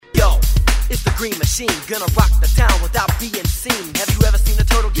It's the Green Machine, gonna rock the town without being seen. Have you ever seen a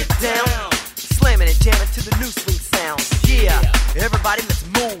turtle get down? Slamming and jamming to the new swing sound. Yeah, everybody let's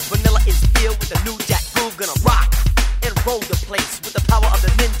move. Vanilla is filled with the new jack groove. Gonna rock and roll the place with the power of the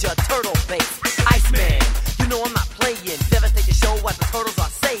Ninja Turtle bass. Iceman, you know I'm not playing. Devastate the show what the turtles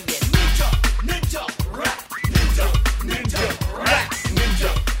are saying. Ninja, ninja, rap. Ninja, ninja, rap.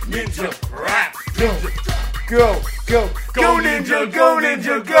 Ninja, ninja, rap. Go, go, go ninja, go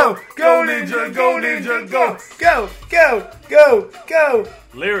ninja, go, go ninja, go ninja, go, go, go, go, go.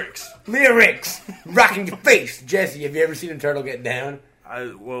 Lyrics. Rocking your face. Jesse, have you ever seen a turtle get down?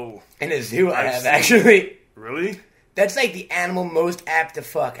 In a zoo, I have, actually. Really? That's like the animal most apt to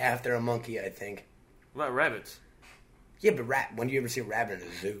fuck after a monkey, I think. What about rabbits? Yeah, but when do you ever see a rabbit in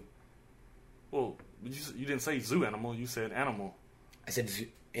a zoo? Well, you didn't say zoo animal, you said animal. I said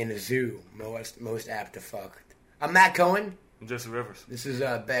in a zoo, most apt to fuck. I'm Matt Cohen. I'm Jesse Rivers. This is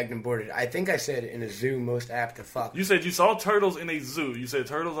Bagged and Boarded. I think I said in a zoo, most apt to fuck. You said you saw turtles in a zoo. You said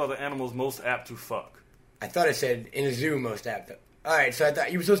turtles are the animals most apt to fuck. I thought I said in a zoo, most apt to... Alright, so I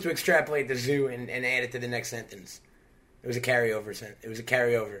thought you were supposed to extrapolate the zoo and add it to the next sentence. It was a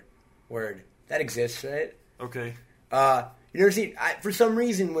carryover word. That exists, right? Okay. You never seen... for some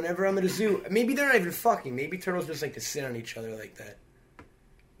reason, whenever I'm at a zoo... Maybe they're not even fucking. Maybe turtles just like to sit on each other like that.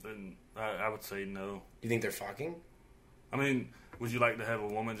 Then I would say no. You think they're fucking? I mean, would you like to have a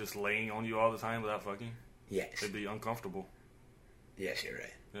woman just laying on you all the time without fucking? Yes. It'd be uncomfortable. Yes, you're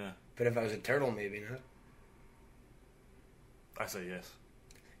right. Yeah. But if I was a turtle, maybe not. I say yes.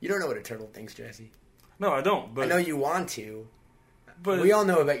 You don't know what a turtle thinks, Jesse. No, I don't. But I know you want to. But we all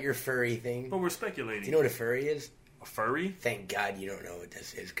know about your furry thing. But we're speculating. Do you know what a furry is? A furry? Thank God you don't know what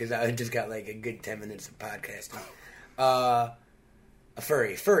this is, because I just got like a good 10 minutes of podcasting. A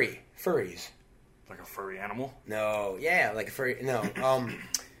furry. Furries. Like a furry animal? No. Yeah, like a furry. No.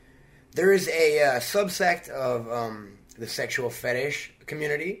 There is a subsect of the sexual fetish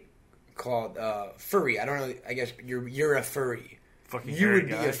community called furry. I don't know. I guess you're a furry. Fucking you would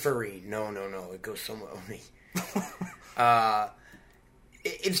guys. be a furry. No. It goes somewhere only.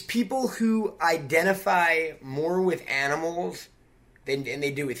 It's people who identify more with animals than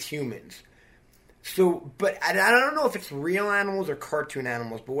they do with humans. So, but I don't know if it's real animals or cartoon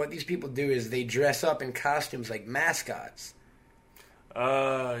animals, but what these people do is they dress up in costumes like mascots.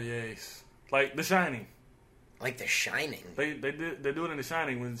 Yes. Like The Shining. Like The Shining? They do it in The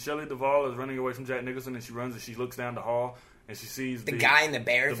Shining when Shelley Duvall is running away from Jack Nicholson and she runs and she looks down the hall and she sees the guy in the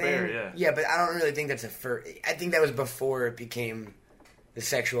bear thing? The bear, yeah. Yeah, but I don't really think that's a fur. I think that was before it became the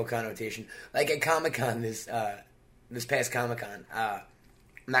sexual connotation. Like at Comic-Con, this past Comic-Con,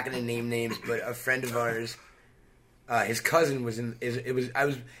 I'm not going to name names, but a friend of ours, his cousin was in. I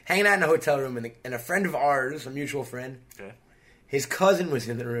was hanging out in a hotel room, and a friend of ours, a mutual friend, okay. His cousin was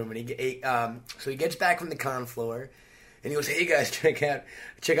in the room, and so he gets back from the con floor, and he goes, "Hey guys, check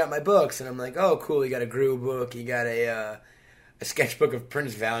out my books." And I'm like, "Oh, cool! You got a Gru book, you got a sketchbook of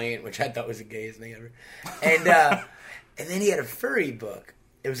Prince Valiant, which I thought was the gayest thing ever," and then he had a furry book.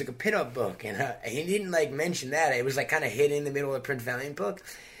 It was like a pinup book, and he didn't like mention that. It was like kind of hidden in the middle of the Prince Valiant book,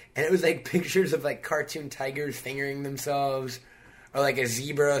 and it was like pictures of like cartoon tigers fingering themselves, or like a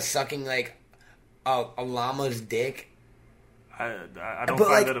zebra sucking like a llama's dick. I don't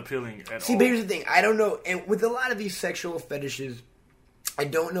find that appealing at all. See, but here's the thing: I don't know, and with a lot of these sexual fetishes, I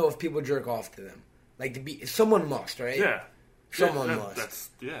don't know if people jerk off to them. Like someone must, right? Yeah, someone must.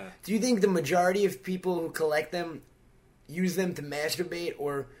 Yeah. Do you think the majority of people who collect them use them to masturbate,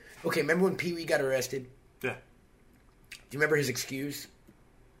 or remember when Pee-wee got arrested? Yeah. Do you remember his excuse?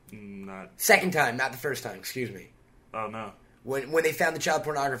 Not second time, not the first time. Excuse me. Oh no. When they found the child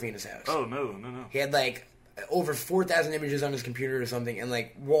pornography in his house. Oh no. He had like over 4,000 images on his computer or something, and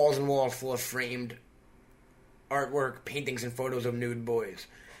like walls and walls full of framed artwork, paintings, and photos of nude boys.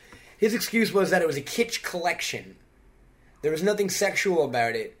 His excuse was that it was a kitsch collection. There was nothing sexual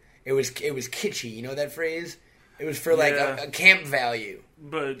about it. It was kitschy. You know that phrase? It was for like a camp value.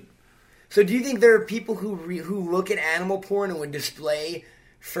 But so, do you think there are people who look at animal porn and would display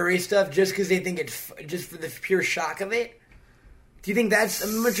furry stuff just because they think it's just for the pure shock of it? Do you think that's a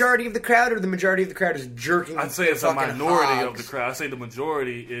majority of the crowd, or the majority of the crowd is jerking? I'd say it's a minority hogs? of the crowd. I'd say the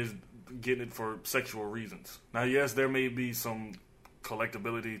majority is getting it for sexual reasons. Now, yes, there may be some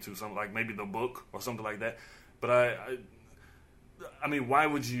collectability to something like maybe the book or something like that, but I mean, why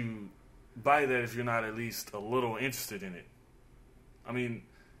would you buy that if you're not at least a little interested in it? I mean,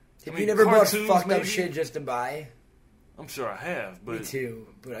 have you never bought fucked up shit just to buy? I'm sure I have, but me too.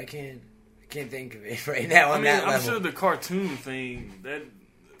 But I can't think of it right now. I'm sure the cartoon thing that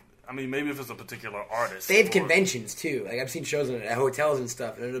I mean, maybe if it's a particular artist. They have conventions too. Like I've seen shows at hotels and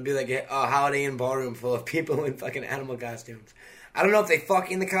stuff, and it'll be like a Holiday Inn ballroom full of people in fucking animal costumes. I don't know if they fuck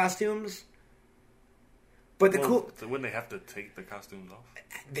in the costumes, but wouldn't they have to take the costumes off?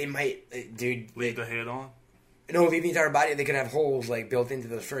 They might, dude. Leave the head on. No, leave the entire body. They could have holes like built into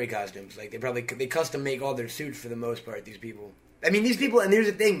those furry costumes. Like they custom make all their suits for the most part. These people. I mean, these people, and here's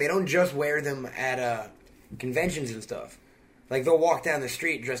the thing: they don't just wear them at conventions and stuff. Like they'll walk down the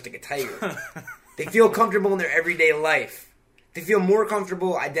street dressed like a tiger. They feel comfortable in their everyday life. They feel more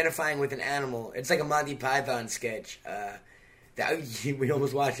comfortable identifying with an animal. It's like a Monty Python sketch. We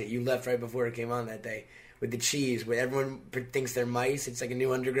almost watched it. You left right before it came on that day. With the cheese, where everyone thinks they're mice. It's like a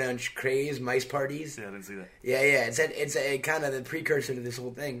new underground craze, mice parties. Yeah, I didn't see that. Yeah. It's a kind of the precursor to this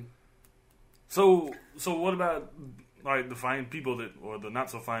whole thing. So what about like the fine people or the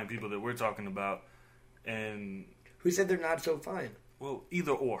not so fine people that we're talking about? And who said they're not so fine? Well,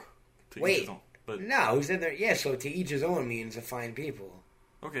 either or. Wait, each his own. But no. Who said they're? Yeah, so to each his own means a fine people.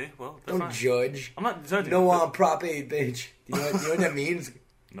 Okay, well, that's don't fine. Judge. I'm not judging. No on Prop 8, bitch. Do you know what that means?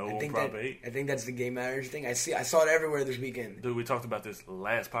 No on Prop 8. I think that's the gay marriage thing. I saw it everywhere this weekend. Dude, we talked about this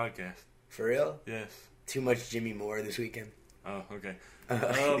last podcast. For real? Yes. Too much Jimmy Moore this weekend. Oh, okay.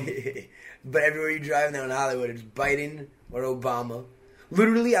 But everywhere you drive now in Hollywood, it's Biden or Obama.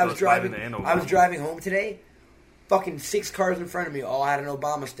 Literally, I was driving home today. Fucking 6 cars in front of me all had an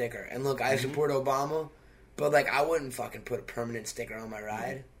Obama sticker. And look, I support Obama, but like I wouldn't fucking put a permanent sticker on my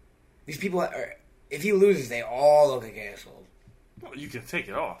ride. These people are, if he loses, they all look like assholes. Well, you can take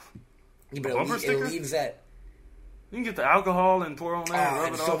it off. Yeah, but it leaves that. You can get the alcohol and pour on there. Oh,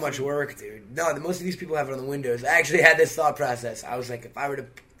 it's so much work, dude. No, most of these people have it on the windows. I actually had this thought process. I was like, if I were to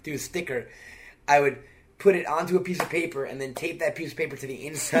do a sticker, I would put it onto a piece of paper and then tape that piece of paper to the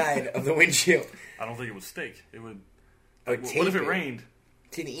inside of the windshield. I don't think it would stick. It would. What if it rained?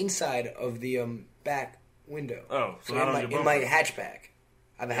 To the inside of the not window. Oh, so not on your bumper. In my hatchback.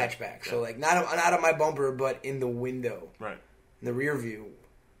 I have a hatchback, so like not on my bumper, but in the window. Right. In the rear view.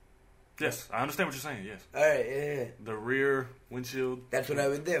 Yes, I understand what you're saying. Yes. All right. Yeah. The rear windshield. That's what I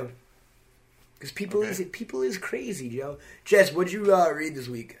would do. Because people is crazy, Joe. Jess, what'd you read this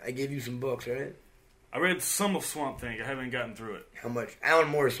week? I gave you some books, right? I read some of Swamp Thing. I haven't gotten through it. How much? Alan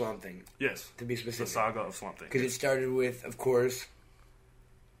Moore's Swamp Thing. Yes. To be specific. The saga of Swamp Thing. Because it started with, of course...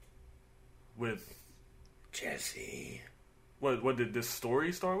 With... Jesse. What did this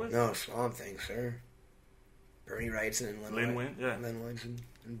story start with? No, Swamp Thing, sir. Bernie Wrightson and Len Wein. Yeah. Len Weinson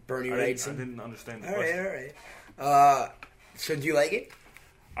and Bernie Wrightson. I didn't understand the all question. All right. So do you like it?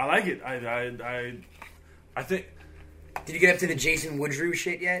 I like it. I think... Did you get up to the Jason Woodrue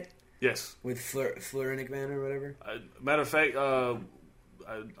shit yet? Yes. With Fleur Man or whatever? Matter of fact, I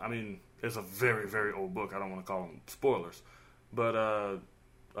mean, it's a very, very old book. I don't want to call them spoilers. But,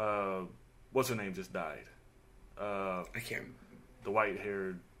 what's her name just died? I can't... The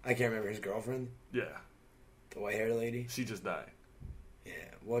white-haired... I can't remember his girlfriend? Yeah. The white-haired lady? She just died. Yeah.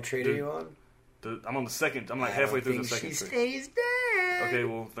 What trade are you on? I'm on the second. I'm like halfway through the second. She stays dead. Okay,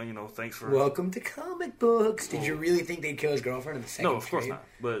 well, thanks for... Welcome to comic books. Did you really think they'd kill his girlfriend in the second No, of course trade? not.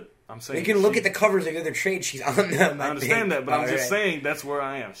 But I'm saying... You can look at the covers of the other trades. She's on them. I understand that, but I'm just saying that's where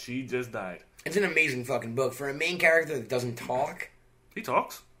I am. She just died. It's an amazing fucking book. For a main character that doesn't talk... He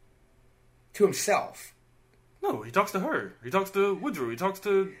talks. To himself. No, he talks to her. He talks to Woodrue. He talks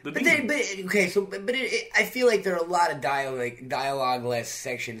to the demon. I feel like there are a lot of dialogue-less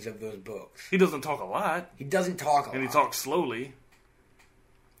sections of those books. He doesn't talk a lot. He doesn't talk a lot. And he talks slowly.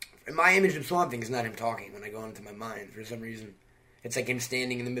 My image of Swamp Thing is not him talking when I go into my mind, for some reason. It's like him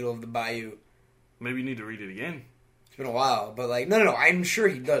standing in the middle of the bayou. Maybe you need to read it again. It's been a while, but like, no, I'm sure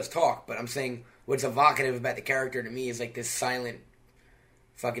he does talk, but I'm saying what's evocative about the character to me is like this silent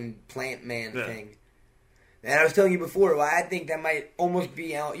fucking plant man thing. And I was telling you before, why I think that might almost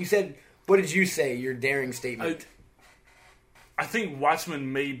be out. You said, what did you say, your daring statement? I think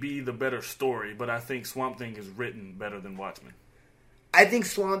Watchmen may be the better story, but I think Swamp Thing is written better than Watchmen. I think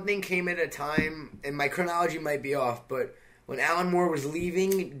Swamp Thing came at a time, and my chronology might be off, but when Alan Moore was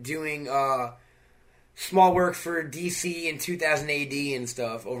leaving, doing small work for DC in 2000 AD and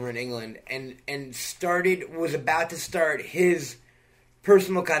stuff over in England, and was about to start his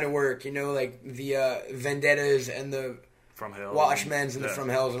personal kind of work, you know, like the Vendettas and the From Hell, Watchmen's and the From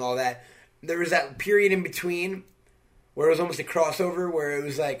Hells and all that. There was that period in between where it was almost a crossover, where it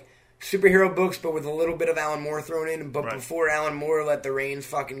was like superhero books but with a little bit of Alan Moore thrown in, but before Alan Moore let the reins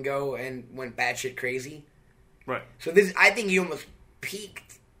fucking go and went batshit crazy. Right. So I think he almost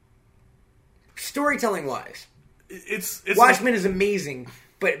peaked storytelling wise. It's Watchmen is amazing,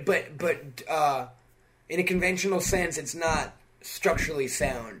 but in a conventional sense, it's not structurally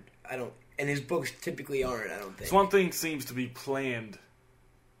sound. and his books typically aren't. I don't think. Swamp Thing seems to be planned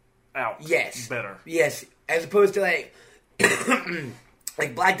out. Yes. Better. Yes, as opposed to like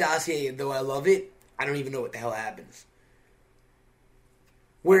like Black Dossier. Though I love it, I don't even know what the hell happens.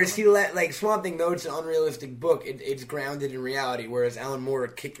 Whereas like Swamp Thing, though it's an unrealistic book, it's grounded in reality. Whereas Alan Moore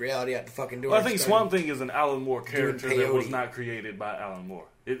kicked reality out the fucking door. Well, I think Swamp Thing is an Alan Moore character that peyote. was not created by Alan Moore.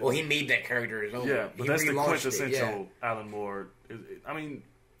 Well, he made that character his own. Yeah, but He that's the relaunched quintessential it, yeah. Alan Moore. I mean, you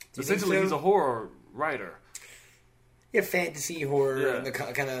think essentially so? he's a horror writer. Yeah, fantasy horror Yeah. and the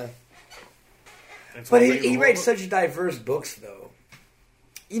kind of. And But Swamp Thing is a he horror writes book. such diverse books, though.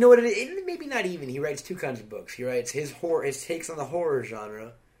 You know what? Maybe not even. He writes two kinds of books. He writes his takes on the horror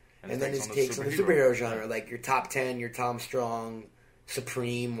genre, and then his takes on the superhero genre, like your top 10, your Tom Strong,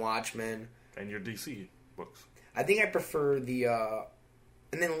 Supreme, Watchmen, and your DC books. I think I prefer the,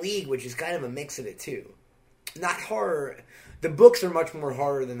 and then League, which is kind of a mix of it too. Not horror. The books are much more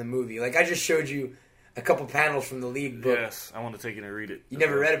horror than the movie. Like I just showed you a couple panels from the League book. Yes, I want to take it and read it. You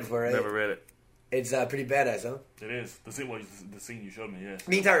never read it before, right? Never read it. It's pretty badass, huh? It is the scene you showed me. Yes,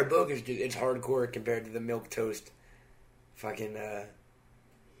 The entire book is it's hardcore compared to the milquetoast fucking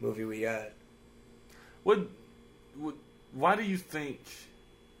movie we got. Why do you think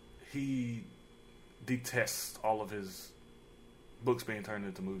he detests all of his books being turned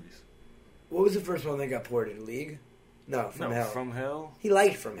into movies? What was the first one that got ported? League? No, From Hell. From Hell. He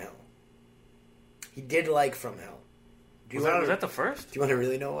liked From Hell. He did like From Hell. Was that the first? Do you want to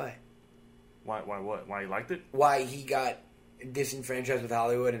really know why? Why what? Why he liked it? Why he got disenfranchised with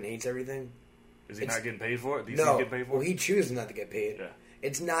Hollywood and hates everything? Is he not getting paid for it? No. Get paid for Well, it? he chooses not to get paid. Yeah.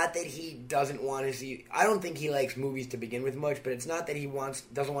 It's not that he doesn't want to see... I don't think he likes movies to begin with much, but it's not that he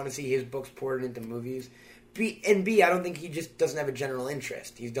doesn't want to see his books ported into movies. B, I don't think he just doesn't have a general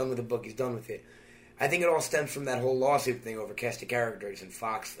interest. He's done with the book. He's done with it. I think it all stems from that whole lawsuit thing over cast of characters in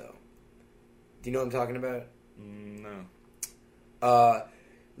Fox, though. Do you know what I'm talking about? No.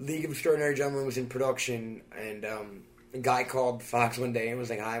 League of Extraordinary Gentlemen was in production, and a guy called Fox one day and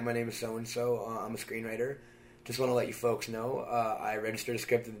was like, "Hi, my name is so-and-so. I'm a screenwriter. Just want to let you folks know I registered a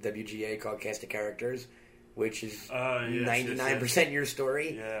script at the WGA called Cast of Characters, which is 99% your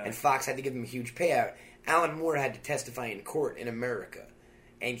story." Yeah. And Fox had to give him a huge payout. Alan Moore had to testify in court in America,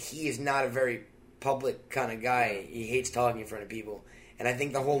 and he is not a very public kind of guy. He hates talking in front of people. And I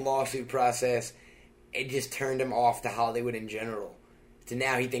think the whole lawsuit process, it just turned him off to Hollywood in general. So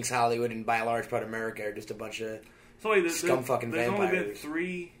now he thinks Hollywood and by a large part America are just a bunch of scum fucking there's vampires. only been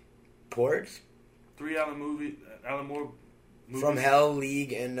three Alan Moore movies. From Hell,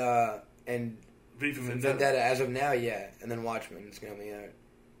 League, and V for Vendetta as of now, yeah. And then Watchmen is coming out.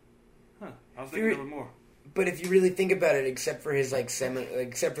 Huh. I was thinking there was more. But if you really think about it, except for his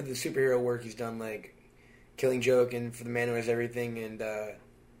except for the superhero work he's done, like Killing Joke and For the Man Who Has Everything, and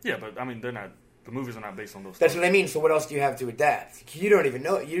yeah, but I mean they're not. The movies are not based on those. That's stories. what I mean. So what else do you have to adapt? You don't even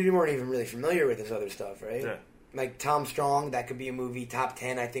know. You weren't even really familiar with his other stuff, right? Yeah. Like Tom Strong, that could be a movie. Top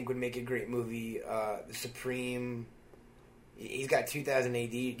 10, I think, would make a great movie. The Supreme. He's got 2000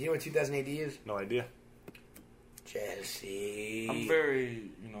 AD. Do you know what 2000 AD is? No idea. Jesse. I'm very,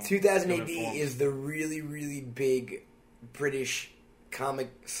 2000 AD ill-informed. is the really, really big British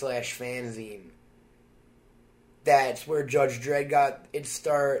comic / fanzine. That's where Judge Dredd got its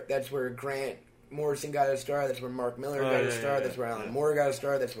start. That's where Grant Morrison got his start. That's where Mark Miller got his start. That's where Alan Moore got his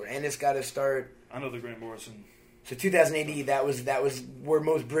start. That's where Ennis got his start. I know the Grant Morrison. So 2000 AD, that was where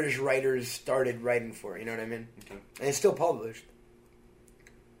most British writers started writing for. You know what I mean? Okay. And it's still published.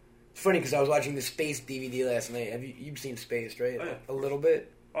 It's funny because I was watching the Space DVD last night. You've seen Spaced, right? Oh, yeah. A little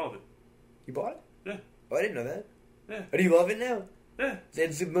bit. All of it. You bought it? Yeah. Oh, I didn't know that. Yeah. Oh, do you love it now? Yeah.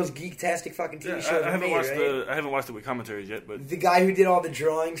 It's the most geek-tastic fucking TV Yeah, show I ever haven't made, watched right? I haven't watched it with commentaries yet, but The guy who did all the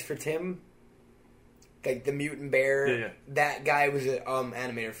drawings for Tim, like the mutant bear, Yeah. that guy was an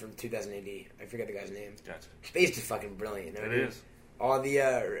animator from 2000 AD. I forget the guy's name. gotcha. Spaced is fucking brilliant. It is. All the,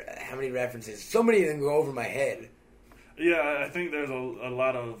 how many references? So many of them go over my head. Yeah, I think there's a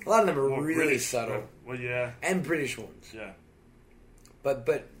lot of... A lot of them are more really British subtle. stuff. Well, yeah. And British ones. Yeah. But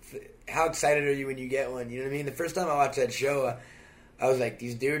how excited are you when you get one? You know what I mean? The first time I watched that show, I was like,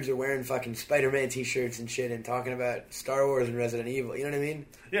 these dudes are wearing fucking Spider-Man t-shirts and shit and talking about Star Wars and Resident Evil. You know what I mean?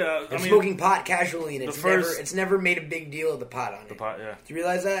 Yeah, And smoking pot casually, and the it's never made a big deal of the pot on it. The pot, yeah. Do you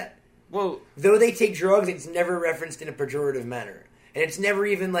realize that? Well, Though they take drugs, it's never referenced in a pejorative manner. And it's never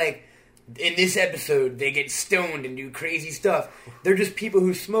even like, in this episode, they get stoned and do crazy stuff. They're just people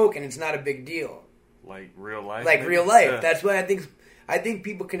who smoke, and it's not a big deal. like real life. Like maybe? real life. Yeah. That's why I think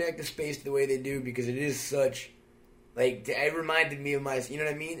people connect to Space the way they do, because it is such... Like, it reminded me of my... You know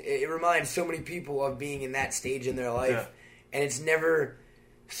what I mean? It reminds so many people of being in that stage in their life. Yeah. And it's never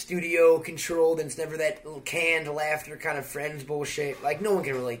studio controlled, and it's never that little canned laughter kind of Friends bullshit. Like, no one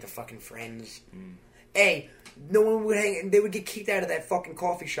can relate to fucking Friends. Hey, no one would hang. They would get kicked out of that fucking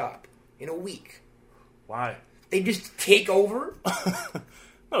coffee shop in a week. Why? They just take over.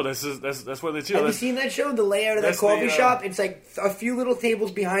 No, that's where they chill. Have you seen that show? The layout of that coffee shop? It's like a few little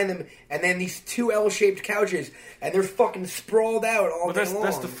tables behind them, and then these two L-shaped couches, and they're fucking sprawled out all day long.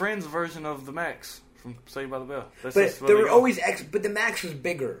 That's the Friends version of the Max from Saved by the Bell. But there were always but the Max was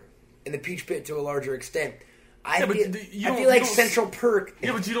bigger, and the Peach Pit to a larger extent. I feel like Central Perk.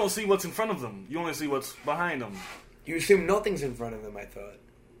 Yeah, but you don't see what's in front of them. You only see what's behind them. You assume nothing's in front of them. I thought.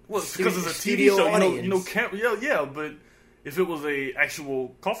 Well, because it's a TV show. Yeah, but if it was a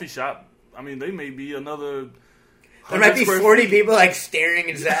actual coffee shop, I mean, they may be another. There might be 40 people like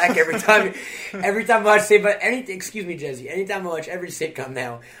staring at Zach every time I watch excuse me, Jesse. Anytime I watch every sitcom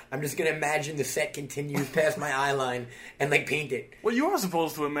now, I'm just gonna imagine the set continues past my eye line and like paint it. Well, you are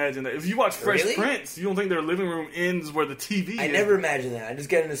supposed to imagine that. If you watch Fresh Prince, you don't think their living room ends where the TV is. I never imagine that. I just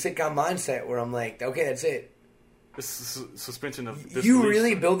get in a sitcom mindset where I'm like, okay, that's it. It's suspension of disbelief. You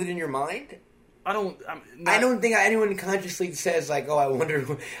really build it in your mind? I don't think anyone consciously says like, "Oh, I wonder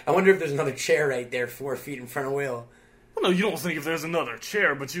if there's another chair right there 4 feet in front of Will." Well, no, you don't think if there's another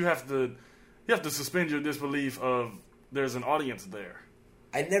chair, but you have to suspend your disbelief of there's an audience there.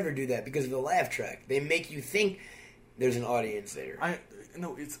 I never do that because of the laugh track. They make you think there's an audience there. I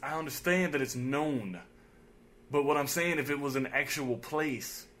understand that it's known, but what I'm saying, if it was an actual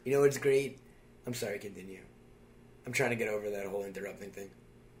place, you know, it's great. I'm sorry, continue. I'm trying to get over that whole interrupting thing.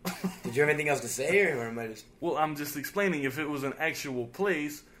 Did you have anything else to say, or am I just... Well, I'm just explaining, if it was an actual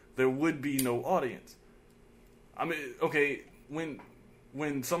place, there would be no audience. I mean, okay, when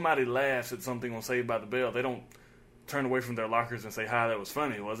somebody laughs at something on Saved by the Bell, they don't turn away from their lockers and say, "Hi, that was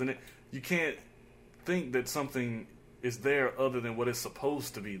funny, wasn't it?" You can't think that something is there other than what is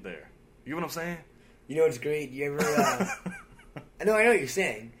supposed to be there. You know what I'm saying? You know what's great? You ever... I know what you're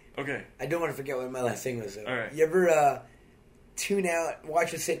saying. Okay. I don't want to forget what my last thing was, though. All right. You ever...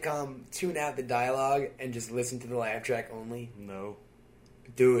 watch a sitcom, tune out the dialogue, and just listen to the laugh track only? No.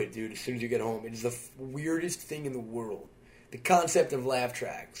 Do it, dude, as soon as you get home. It is the weirdest thing in the world. The concept of laugh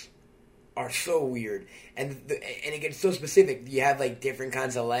tracks are so weird. And it gets so specific. You have, like, different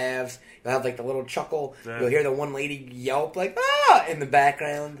kinds of laughs. You'll have, like, the little chuckle. Yeah. You'll hear the one lady yelp, like, "Ah!" in the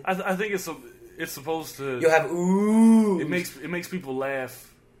background. I think it's supposed to... You'll have, "Ooh." It makes people laugh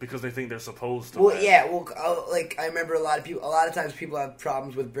because they think they're supposed to. Well, laugh. yeah. Well, like I remember a lot of times people have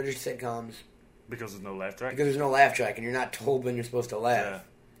problems with British sitcoms because there's no laugh track. Because there's no laugh track, and you're not told when you're supposed to laugh. Yeah.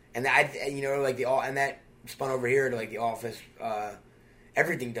 And and that spun over here to like The Office.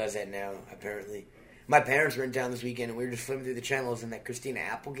 Everything does that now, apparently. My parents were in town this weekend, and we were just flipping through the channels, and that Christina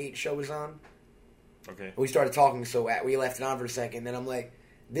Applegate show was on. Okay. We started talking, so we left it on for a second. Then I'm like,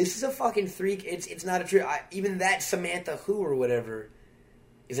 "This is a fucking freak. It's not a true. Even that Samantha Who or whatever."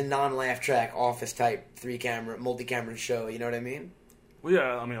 Is a non-laugh track, office type, multi-camera show. You know what I mean? Well,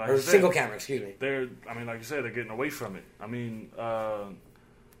 yeah. I mean, like or single camera. Excuse me. Like you said, they're getting away from it. I mean,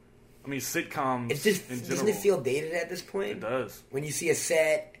 sitcoms. It's just in general, doesn't it feel dated at this point? It does. When you see a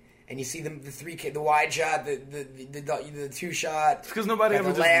set and you see the wide shot, the two shot. Because nobody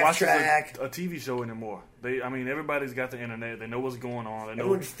ever just watches a TV show anymore. Everybody's got the internet. They know what's going on.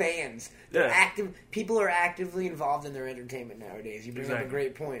 Everyone's fans. They're active. People are actively involved in their entertainment nowadays. You bring up a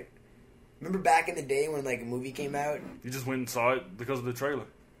great point. Remember back in the day when like a movie came out? You just went and saw it because of the trailer.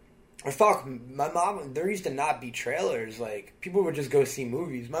 Or fuck, my mom, there used to not be trailers. Like, people would just go see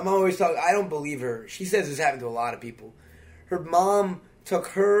movies. My mom always talks, I don't believe her. She says this happened to a lot of people. Her mom took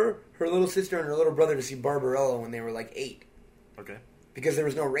her little sister, and her little brother to see Barbarella when they were like 8. Okay. Because there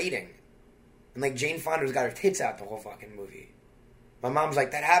was no rating. And like Jane Fonda's got her tits out the whole fucking movie. My mom's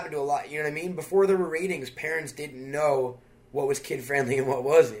like, that happened to a lot, you know what I mean? Before there were ratings, parents didn't know what was kid-friendly and what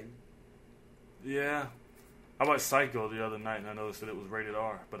wasn't. Yeah. I watched Psycho the other night, and I noticed that it was rated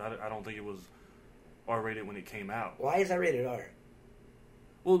R, but I don't think it was R-rated when it came out. Why is that rated R?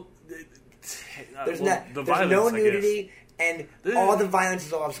 Well, there's no nudity, and all the violence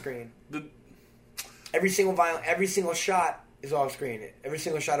is off screen. Every single shot is off screen. Every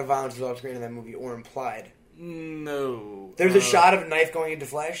single shot of violence is off screen in that movie, or implied. No. There's a shot of a knife going into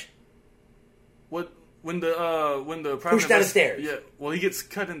flesh. What? When the push down the stairs. Yeah. Well, he gets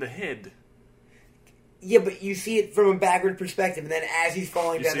cut in the head. Yeah, but you see it from a backward perspective, and then as he's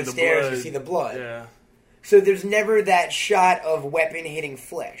falling down the stairs, you see the blood. Yeah. So there's never that shot of weapon hitting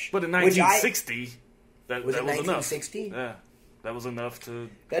flesh. But in 1960, that was 1960? enough. Yeah, that was enough to...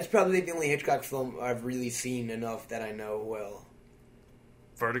 That's probably the only Hitchcock film I've really seen enough that I know well.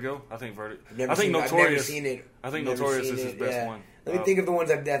 Vertigo. I think Vertigo. I've never I think seen, Notorious. I've never seen it. I think Never Notorious seen is his it, best yeah. one. Let me think of the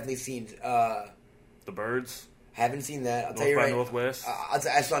ones I've definitely seen. The Birds. Haven't seen that. I'll North tell you by right. Northwest.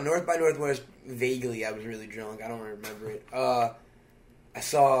 I saw North by Northwest vaguely. I was really drunk. I don't remember it. I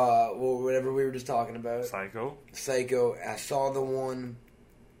saw whatever we were just talking about. Psycho. Psycho. I saw the one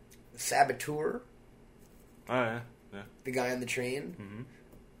Saboteur. Oh yeah. Yeah. The guy on the train. Mm-hmm.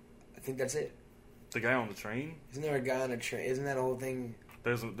 I think that's it. The guy on the train. Isn't there a guy on a train? Isn't that a whole thing?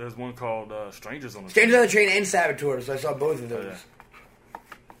 There's one called Strangers on the Strangers Train. on the Train and Saboteur. So I saw both of those.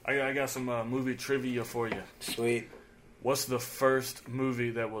 Oh, yeah. I got some movie trivia for you. Sweet. What's the first movie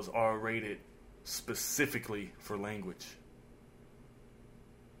that was R-rated specifically for language?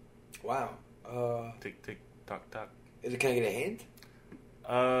 Wow. Tick, tick, tock, tock. Can I get a hint?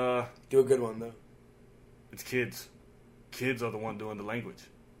 Uh, Do a good one though. it's kids. Kids are the one doing the language.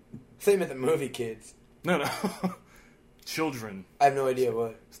 Same at the movie, kids. No. Children. I have no idea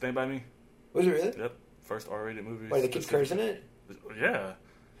what. Stand By Me? Was it really? Yep. First R-rated movie. Why, the kids cursing it? Yeah.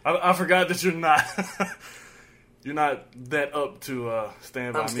 I forgot that you're not... You're not that up to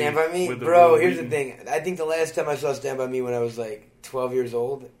Stand By Me. Stand By Me? with the Bro, Will here's Wheaton. the thing. I think the last time I saw Stand By Me when I was like 12 years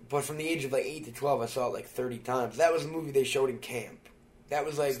old, but from the age of like 8 to 12, I saw it like 30 times. That was a movie they showed in camp. That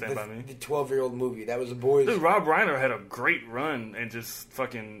was like Stand By Me? the 12-year-old movie. That was a boys. Dude, Rob Reiner had a great run and just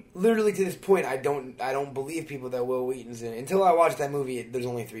fucking... Literally to this point, I don't believe people that Will Wheaton's in it. Until I watched that movie, there's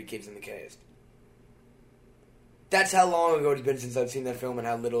only 3 kids in the cast. That's how long ago it's been since I've seen that film and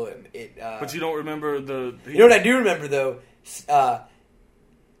how little it But you don't remember the... You know what I do remember, though?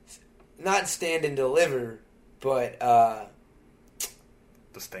 Not Stand and Deliver, but...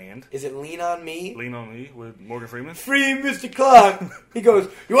 The Stand. is it Lean On Me? Lean On Me with Morgan Freeman. Free Mr. Clark. He goes,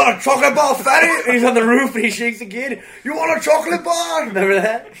 you want a chocolate bar, fatty? And he's on the roof and he shakes the kid. You want a chocolate bar? Remember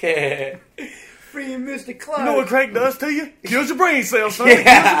that? Yeah. Free Mr. Clark. You know what crack does to you? Kills your brain cells, son. Yeah. Kills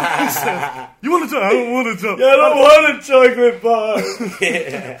your brain cells. You want to tell? I don't want to tell. I don't want a chocolate bar.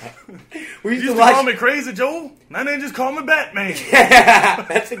 Yeah. We You used to used to call watch... me Crazy Joel. Now they just call me Batman. Yeah,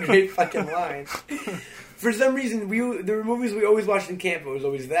 that's a great fucking line. For some reason, there were movies we always watched in camp. It was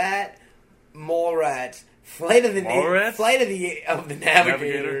always that, Mallrats, Flight of the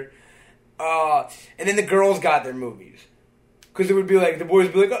Navigator. And then the girls got their movies. Because it would be like, the boys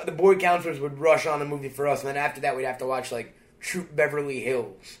would be like, oh, the boy counselors would rush on a movie for us, and then after that we'd have to watch, like, Troop Beverly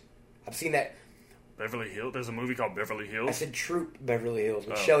Hills. I've seen that. Beverly Hills? There's a movie called Beverly Hills? I said Troop Beverly Hills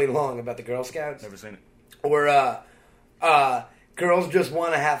with Oh. Shelley Long about the Girl Scouts. Never seen it. Or, Girls Just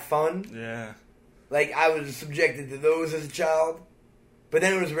Want to Have Fun. Yeah. Like, I was subjected to those as a child. But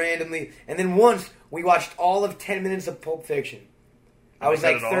then it was randomly... And then once, we watched all of 10 minutes of Pulp Fiction. I was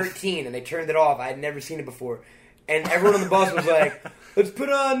like 13, and they turned it off. I had never seen it before. And everyone on the bus was like, let's put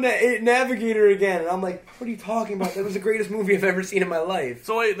on Navigator again. And I'm like, what are you talking about? That was the greatest movie I've ever seen in my life.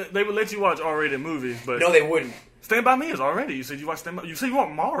 So wait, they would let you watch R-rated movies, but... No, they wouldn't. Stand By Me is R-rated. You said you watched Stand By... You said you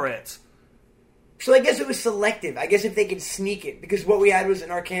want Mallrats. So I guess it was selective. I guess if they could sneak it. Because what we had was, in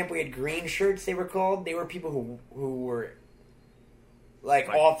our camp, we had green shirts, they were called. They were people who were, like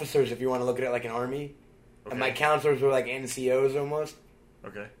officers, if you want to look at it like an army. Okay. And my counselors were like NCOs almost.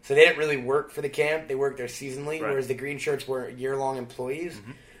 Okay. So they didn't really work for the camp. They worked there seasonally, Right. whereas the green shirts were year-long employees.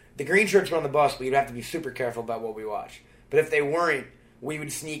 Mm-hmm. The green shirts were on the bus, but you'd have to be super careful about what we watched. But if they weren't, we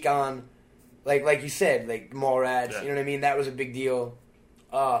would sneak on, like you said, like Mallrats, Yeah. you know what I mean? That was a big deal.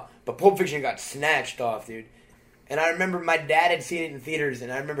 But Pulp Fiction got snatched off, dude. And I remember my dad had seen it in theaters,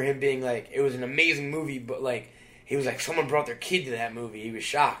 and I remember him being like, it was an amazing movie, but like, he was like, someone brought their kid to that movie. He was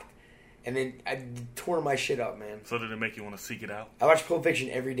shocked. And then I tore my shit up, man. So did it make you want to seek it out? I watched Pulp Fiction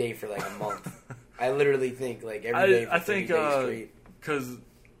every day for like a month. I literally think like every day for 30 days straight. Because,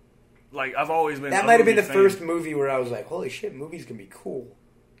 like, I've always been... That a might have been the movie fan. first movie where I was like, holy shit, movies can be cool.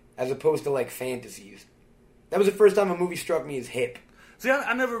 As opposed to like fantasies. That was the first time a movie struck me as hip. See,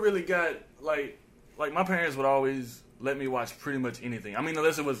 I never really got, like my parents would always let me watch pretty much anything. I mean,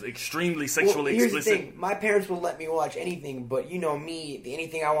 unless it was extremely sexually here's explicit. the thing. My parents would let me watch anything, but you know me,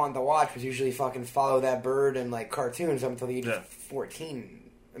 anything I wanted to watch was usually fucking Follow That Bird and like cartoons up until the age of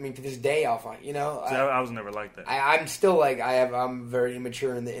 14. I mean, to this day, I'll find, you know. See, I was never like that. I'm still like, I'm very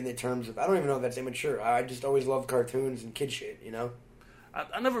immature in the terms of, I don't even know if that's immature. I just always loved cartoons and kid shit, you know.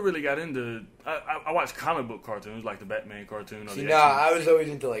 I never really got into... I watched comic book cartoons, like the Batman cartoon or See, the no, X-Men. I was always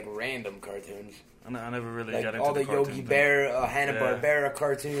into like random cartoons. I never really Like got into all the cartoon Yogi thing. Bear, Hanna-Barbera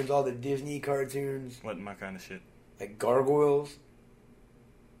cartoons, all the Disney cartoons. Wasn't my kind of shit. Like Gargoyles.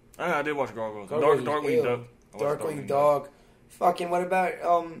 I did watch Gargoyles. Gargoyles Darkwing was Duck. I watched Darkwing Dog. Fucking, what about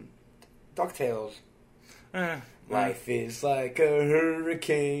DuckTales? Life is like a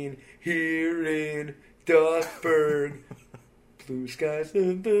hurricane here in Duckburg. Blue skies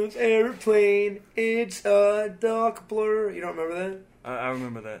and this airplane, it's a dark blur. You don't remember that? I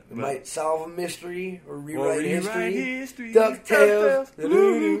remember that. It might solve a mystery or Or rewrite history. DuckTales.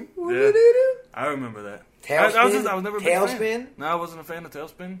 DuckTales. Yeah, I remember that. Tailspin? I was never a big Tailspin? fan. No, I wasn't a fan of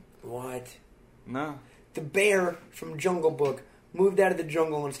Tailspin. What? No. The bear from Jungle Book moved out of the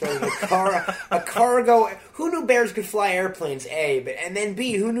jungle and started a cargo. Who knew bears could fly airplanes? A, and then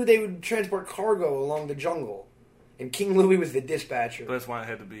B, who knew they would transport cargo along the jungle? And King Louie was the dispatcher. But that's why it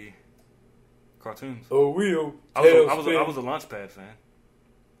had to be cartoons. A wheel. I was a Launchpad fan.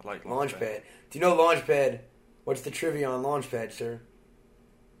 I like Launchpad. Do you know Launchpad? What's the trivia on Launchpad, sir?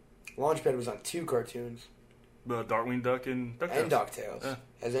 Launchpad was on 2 cartoons. Darkwing Duck and DuckTales. And DuckTales. Yeah.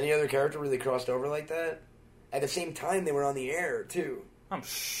 Has any other character really crossed over like that? At the same time, they were on the air, too. I'm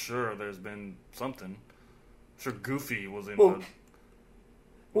sure there's been something. I'm sure Goofy was in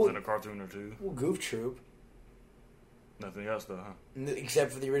in a cartoon or two. Well, Goof Troop. Nothing else though, huh?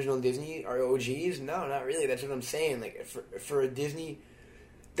 Except for the original Disney or OGs? No, not really. That's what I'm saying. Like for a Disney,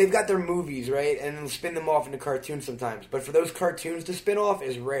 they've got their movies, right? And they'll spin them off into cartoons sometimes. But for those cartoons to spin off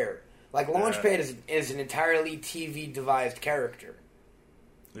is rare. Like Launchpad is an entirely TV devised character.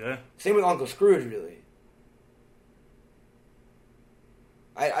 Yeah. Same with Uncle Scrooge, really.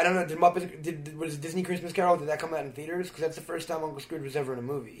 I don't know. Was Disney Christmas Carol? Did that come out in theaters? Because that's the first time Uncle Scrooge was ever in a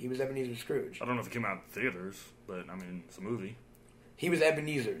movie. He was Ebenezer Scrooge. I don't know if it came out in theaters, but I mean, it's a movie. He was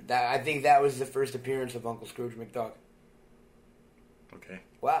Ebenezer. I think that was the first appearance of Uncle Scrooge McDuck. Okay.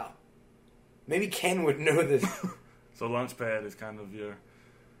 Wow. Maybe Ken would know this. So Launchpad is kind of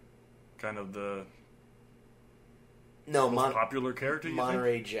the most popular character.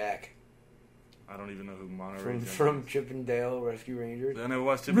 Monterey Jack. I don't even know who Monterey Jack from Chip and Dale Rescue Rangers. I never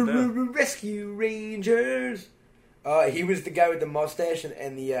watched Chip and Dale. Rescue Rangers. He was the guy with the mustache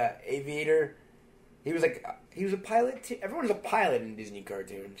and the aviator. He was a pilot too. Everyone's a pilot in Disney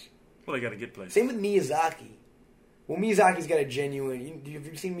cartoons. Well, they got to get places. Same with Miyazaki. Well, Miyazaki's got a genuine. Have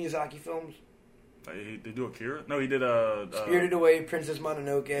you seen Miyazaki films? They do Akira? No, he did Spirited Away, Princess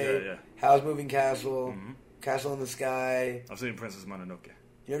Mononoke, yeah. Howl's Moving Castle, Castle in the Sky. I've seen Princess Mononoke.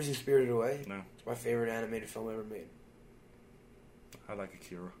 You never seen Spirited Away? No. It's my favorite animated film ever made. I like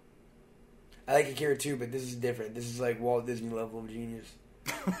Akira. I like Akira too, but this is different. This is like Walt Disney level of genius.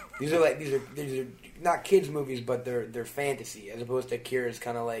 These are not kids movies, but they're fantasy, as opposed to Akira's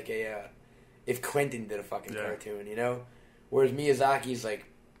kind of like a if Quentin did a fucking cartoon, you know. Whereas Miyazaki's like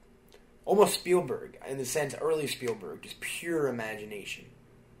almost Spielberg in the sense early Spielberg, just pure imagination.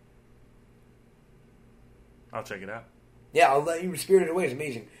 I'll check it out. Yeah, I'll let you. Spirited Away is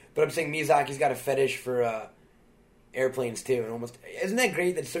amazing, but I'm saying Miyazaki's got a fetish for airplanes too, and almost isn't that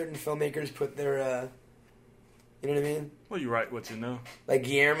great that certain filmmakers put their, you know what I mean? Well, you write what you know. Like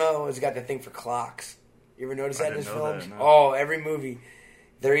Guillermo has got the thing for clocks. You ever notice that in his films? No. Oh, every movie,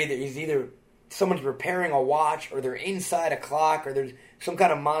 he's either someone's repairing a watch, or they're inside a clock, or there's some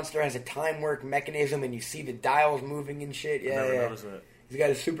kind of monster has a time work mechanism, and you see the dials moving and shit. Yeah, never noticed that. He's got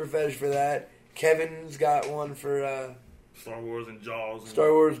a super fetish for that. Kevin's got one for Star Wars and Jaws.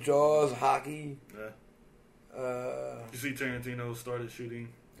 Star Wars, Jaws, hockey. Yeah. You see Tarantino started shooting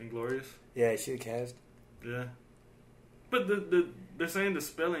Inglourious? Yeah, I see the cast. Yeah. But they're saying the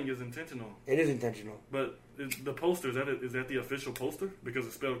spelling is intentional. It is intentional. But the poster, is that the official poster? Because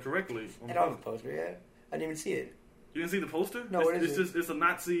it's spelled correctly. I don't have a poster, yeah. I didn't even see it. You didn't see the poster? No, what is it? It's a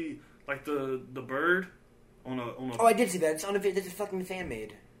Nazi, like the bird on a... Oh, I did see that. It's a fucking fan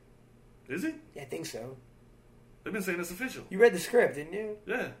made. Is it? Yeah, I think so. They've been saying it's official. You read the script, didn't you?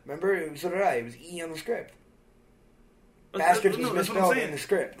 Yeah. Remember? So did I. It was E on the script. Bastards was misspelled in the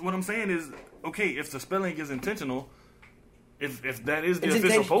script. What I'm saying is, okay, if the spelling is intentional, if that is the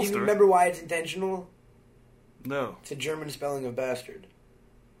official poster... Do you remember why it's intentional? No. It's a German spelling of bastard.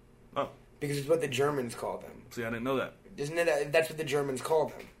 Oh. Because it's what the Germans call them. See, I didn't know that. Isn't it? That's what the Germans call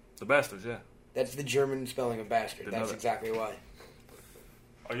them. The bastards, yeah. That's the German spelling of bastard. That's exactly why.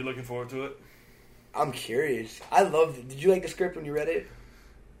 Are you looking forward to it? I'm curious. I loved it. Did you like the script when you read it?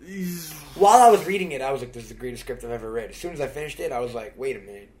 While I was reading it, I was like, this is the greatest script I've ever read. As soon as I finished it, I was like, wait a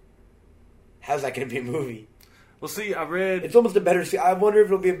minute. How's that going to be a movie? Well, see, I read... It's almost a better... I wonder if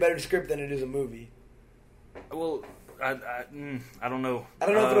it'll be a better script than it is a movie. Well, I don't know. I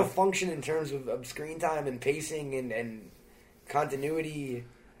don't know if it'll function in terms of screen time and pacing and continuity.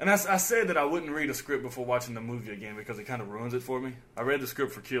 And I said that I wouldn't read a script before watching the movie again because it kind of ruins it for me. I read the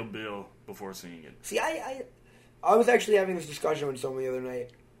script for Kill Bill before seeing it. See, I was actually having this discussion with someone the other night,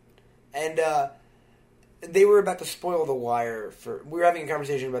 and they were about to spoil The Wire. We were having a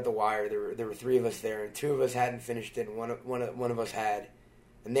conversation about The Wire. There were 3 of us there, and 2 of us hadn't finished it, and one of us had.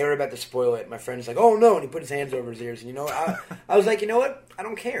 and they were about to spoil it. My friend's like, "Oh no!" and he put his hands over his ears. And I was like, you know what? I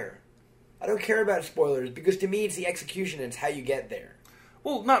don't care. I don't care about spoilers because to me, it's the execution and it's how you get there.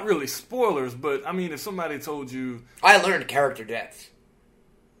 Well, not really spoilers, but I mean, if somebody told you, I learned character deaths.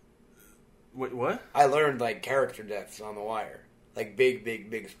 Wait, what? I learned like character deaths on The Wire, like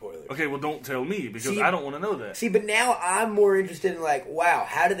big spoilers. Okay, well, don't tell me because See, I don't want to know that. See, but now I'm more interested in like, wow,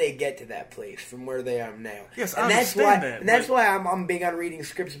 how do they get to that place from where they are now? Yes, and I that's understand why, that. And that's why I'm big on reading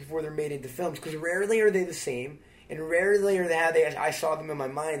scripts before they're made into films because rarely are they the same, and rarely are they how I saw them in my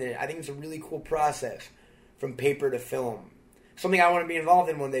mind. And I think it's a really cool process from paper to film. Something I want to be involved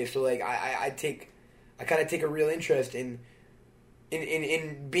in one day. So like, I kind of take a real interest in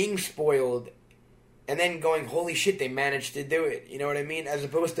being spoiled. And then going, holy shit, they managed to do it. You know what I mean? As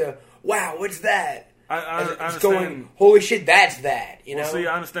opposed to, wow, what's that? I understand. Going, holy shit, that's that. You know? See,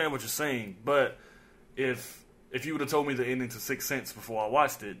 I understand what you're saying, but if you would have told me the ending to Sixth Sense before I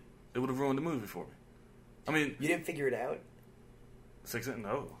watched it, it would have ruined the movie for me. I mean, you didn't figure it out? Sixth Sense,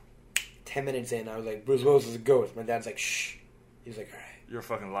 no. 10 minutes in, I was like, Bruce Willis is a ghost. My dad's like, shh. He was like, all right. You're a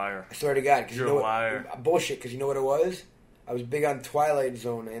fucking liar. I swear to God. You're a liar. Bullshit, because you know what it was? I was big on Twilight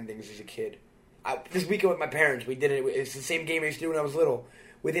Zone endings as a kid. This weekend with my parents, we did it. It's the same game I used to do when I was little.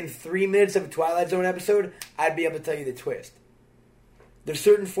 Within 3 minutes of a Twilight Zone episode, I'd be able to tell you the twist. There's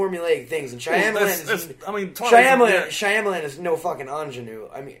certain formulaic things, and Shyamalan is no fucking ingenue.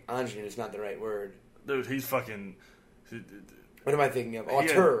 I mean, ingenue is not the right word. Dude, he's fucking... What am I thinking of?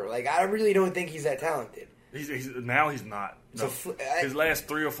 Auteur. Like, I really don't think he's that talented. Now he's not. No. His last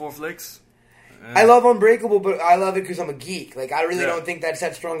 3 or 4 flicks... I love Unbreakable, but I love it because I'm a geek. Like, I really don't think that's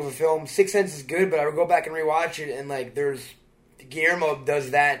that strong of a film. Sixth Sense is good, but I would go back and rewatch it, and, like, Guillermo does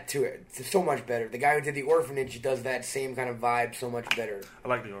that to it. It's so much better. The guy who did The Orphanage does that same kind of vibe so much better. I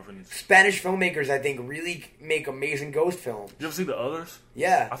like The Orphanage. Spanish filmmakers, I think, really make amazing ghost films. You ever see The Others?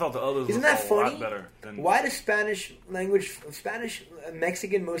 Yeah. I thought The Others Isn't was that funny? lot better than... Why does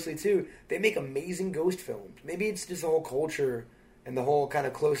Mexican mostly too, they make amazing ghost films. Maybe it's just the whole culture... and the whole kind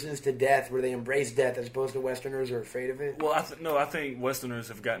of closeness to death, where they embrace death as opposed to Westerners are afraid of it. Well, I think Westerners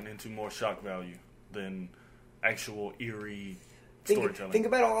have gotten into more shock value than actual eerie storytelling. Think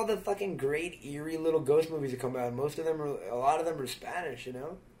about all the fucking great eerie little ghost movies that come out. A lot of them are Spanish, you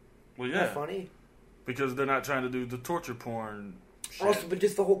know. Well, yeah, isn't that funny because they're not trying to do the torture porn shit. Also, but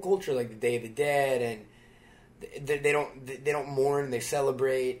just the whole culture, like the Day of the Dead, and they don't mourn, they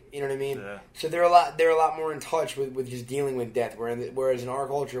celebrate. You know what I mean? Yeah. So they're a lot more in touch with just dealing with death. Whereas in our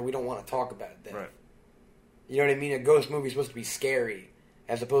culture, we don't want to talk about death. Right. You know what I mean? A ghost movie is supposed to be scary,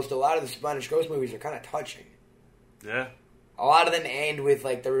 as opposed to a lot of the Spanish ghost movies are kind of touching. Yeah. A lot of them end with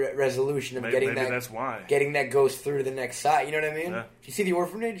like the resolution of maybe that's why. Getting that ghost through to the next side. You know what I mean? Yeah. Did you see The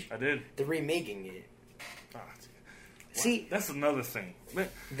Orphanage? I did. They're remaking it. Oh, see, that's another thing.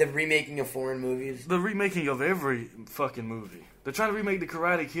 The remaking of foreign movies. The remaking of every fucking movie. They're trying to remake The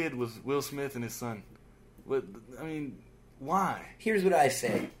Karate Kid with Will Smith and his son. I mean, why? Here's what I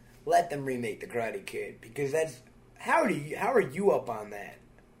say: let them remake The Karate Kid because that's how are you up on that?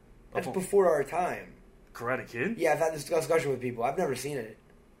 That's before our time. Karate Kid? Yeah, I've had this discussion with people. I've never seen it.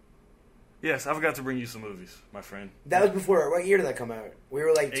 Yes, I forgot to bring you some movies, my friend. That was before. What year did that come out? We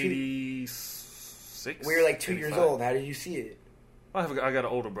were like 86. We were like 2 85. years old. How did you see it? I got an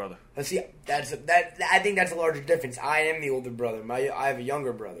older brother. Let's see. I think that's a larger difference. I am the older brother. I have a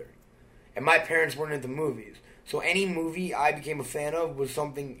younger brother, and my parents weren't into movies. So any movie I became a fan of was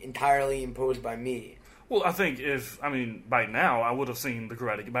something entirely imposed by me. Well, I think by now I would have seen The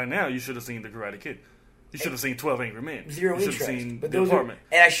Karate Kid. By now you should have seen The Karate Kid. You should have seen 12 Angry Men. Zero you should interest. have seen but The Apartment.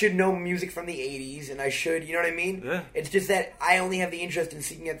 And I should know music from the 80s, and I should, you know what I mean? Yeah. It's just that I only have the interest in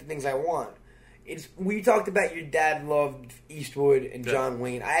seeking out the things I want. We talked about your dad loved Eastwood and John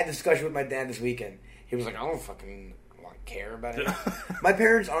Wayne. I had a discussion with my dad this weekend. He was like, I don't fucking care about it. My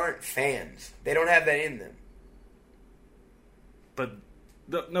parents aren't fans. They don't have that in them. But,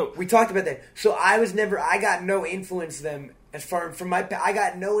 no. We talked about that. So I got no influence them I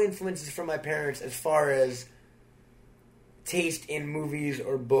got no influences from my parents as far as taste in movies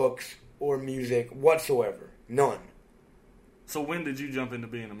or books or music whatsoever. None. So when did you jump into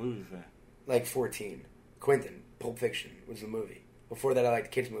being a movie fan? Like 14. Quentin, Pulp Fiction was the movie. Before that, I liked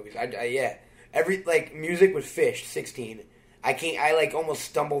kids' movies. Music was Fish, 16. I almost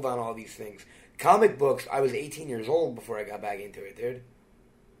stumbled on all these things. Comic books, I was 18 years old before I got back into it, dude.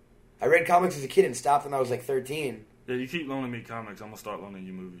 I read comics as a kid and stopped when I was like 13. Yeah, you keep loaning me comics, I'm going to start loaning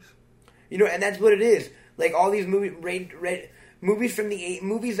you movies. You know, and that's what it is. Like, all these movies, movies from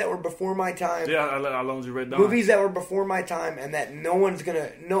movies that were before my time. Yeah, I loaned you Red Dawn. Movies that were before my time, and that no one's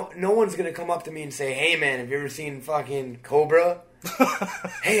gonna come up to me and say, "Hey, man, have you ever seen fucking Cobra?"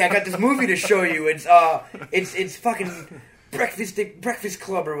 Hey, I got this movie to show you. It's fucking Breakfast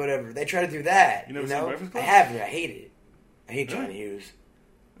Club or whatever. They try to do that. You never seen Breakfast Club? I haven't. I hate it. I hate John Hughes.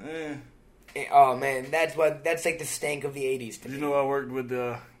 Oh man, that's like the stank of the '80s to Did me. you know I worked with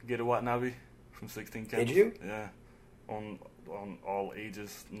Geta Watanabe from 16 Candles? Did you? Yeah. On all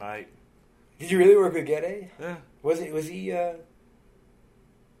ages night. Did you really work with Gede? Yeah. Was he? I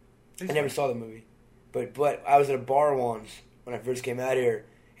never saw the movie, but I was at a bar once when I first came out here,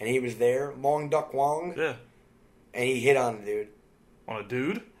 and he was there, Long Duck Wong, Yeah. and he hit on a dude. On a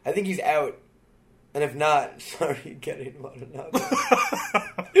dude? I think he's out, and if not, sorry, Gede Watanabe.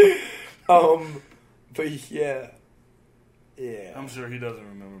 But yeah. I'm sure he doesn't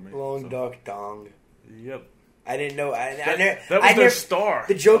remember me. Long Duck Dong. Yep. I didn't know. That was their star.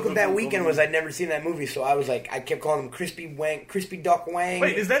 The joke of that weekend was I'd never seen that movie, so I was like, I kept calling him Crispy Duck Wang.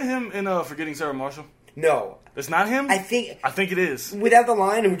 Wait, is that him in Forgetting Sarah Marshall? No. It's not him? I think it is. Without the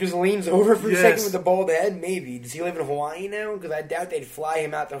line, who just leans over for a Yes. second with the bald head, maybe. Does he live in Hawaii now? Because I doubt they'd fly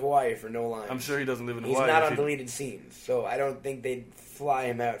him out to Hawaii for no line. I'm sure he doesn't live in He's Hawaii. not if on he- deleted scenes, so I don't think they'd fly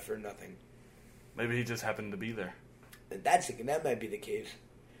him out for nothing. Maybe he just happened to be there. That might be the case.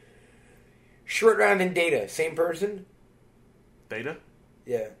 Short Round and Data, same person? Data?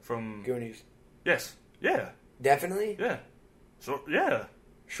 Yeah. From... Goonies. Yes. Yeah. Definitely? Yeah. So, yeah.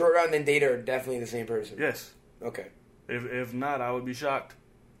 Short Round and Data are definitely the same person. Yes. Okay. If not, I would be shocked.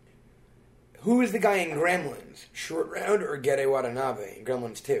 Who is the guy in Gremlins? Short Round or Gede Watanabe in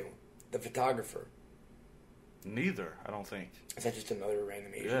Gremlins 2? The photographer. Neither, I don't think. Is that just another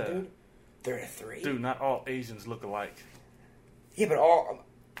random Asian Yeah. dude? They're at 3? Dude, not all Asians look alike. Yeah, but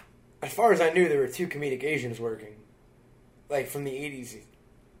as far as I knew, there were 2 comedic Asians working. Like, from the 80s.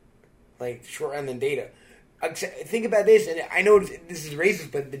 Like, Short Round and Data. Think about this, and I know this is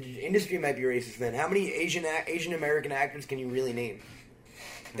racist, but the industry might be racist then. How many Asian American actors can you really name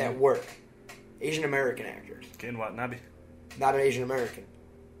that work? Asian American actors. Ken Watanabe. Not an Asian American.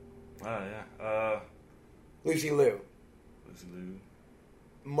 Oh, yeah. Lucy Liu. Lucy Liu.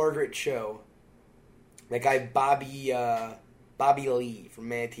 Margaret Cho. That guy Bobby Lee from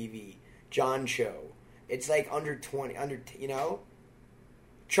Mad TV. John Cho. It's like under 20, you know?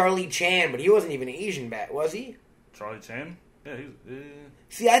 Charlie Chan, but he wasn't even Asian back, was he? Charlie Chan? Yeah, he's...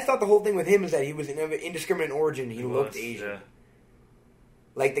 See, I thought the whole thing with him was that he was an indiscriminate origin. He looked Asian. Yeah.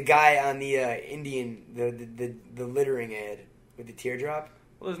 Like the guy on the Indian, the littering ad with the teardrop.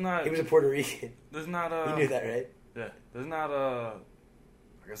 Well, there's not... He was a Puerto Rican. There's not... You knew that, right? Yeah. There's not... I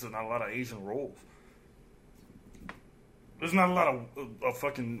guess there's not a lot of Asian roles. There's not a lot of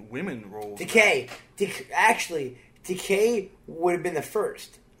fucking women roles. Decay would have been the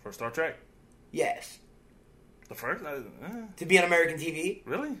first. For Star Trek? Yes. The first? To be on American TV.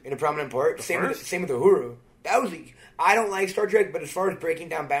 Really? In a prominent part. The Same first? with Uhuru. That was... I don't like Star Trek, but as far as breaking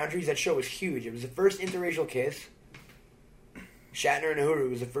down boundaries, that show was huge. It was the first interracial kiss. Shatner and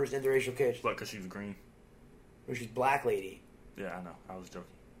Uhuru was the first interracial kiss. What, because she was green? Which was black lady. Yeah, I know. I was joking.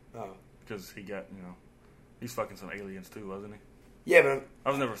 Oh. Because he got, he's fucking some aliens too, wasn't he? Yeah, but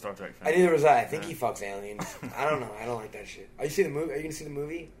I was never a Star Trek fan. neither was I. I think Yeah. he fucks aliens. I don't know. I don't like that shit. Are you going to see the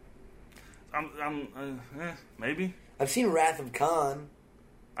movie? Maybe. I've seen Wrath of Khan.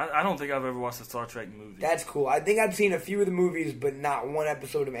 I don't think I've ever watched a Star Trek movie. That's cool. I think I've seen a few of the movies, but not one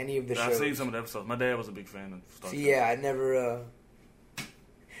episode of any of the I've shows. seen some of the episodes. My dad was a big fan of Star Trek. Yeah, I never...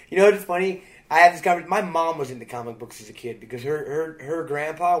 You know what's funny? I have this conversation. My mom was into comic books as a kid because her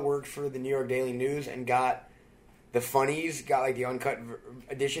grandpa worked for the New York Daily News and got the funnies, got like the uncut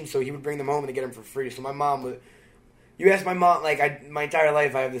edition, so he would bring them home and they get them for free. So my mom would... You ask my mom, like, my entire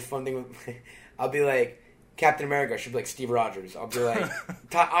life I have this fun thing with... I'll be like, Captain America, she'll be like Steve Rogers. I'll be like,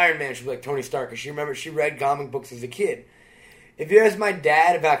 Iron Man, she'll be like Tony Stark. Because she read comic books as a kid. If you ask my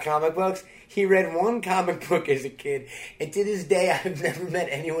dad about comic books, he read one comic book as a kid, and to this day, I've never met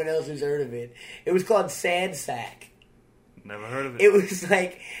anyone else who's heard of it. It was called Sad Sack. Never heard of it. It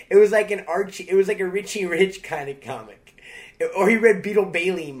was like a Richie Rich kind of comic. Or he read Beetle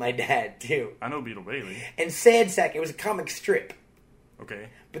Bailey, my dad, too. I know Beetle Bailey. And Sad Sack, it was a comic strip. Okay.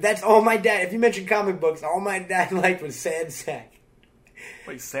 But that's all my dad, if you mention comic books, all my dad liked was Sad Sack.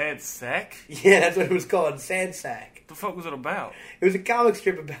 Wait, Sad Sack? Yeah, that's what it was called, Sad Sack. What the fuck was it about? It was a comic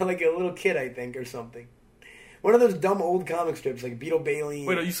strip about like a little kid, I think, or something. One of those dumb old comic strips, like Beetle Bailey.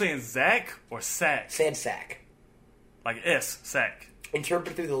 Wait, are you saying Zack or Sack? Sad Sack. Like S, Sack.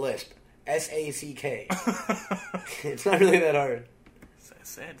 Interpret through the lisp. S-A-C-K. It's not really that hard.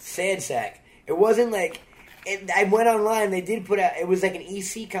 Sad Sack. It wasn't like... I went online, they did put out... It was like an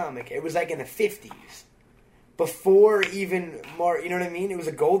EC comic. It was like in the 50s. Before even more... You know what I mean? It was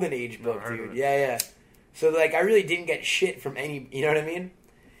a golden age book, Never heard dude. of it. Yeah. So, like, I really didn't get shit from any, you know what I mean?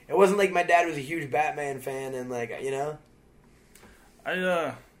 It wasn't like my dad was a huge Batman fan and, like, you know? I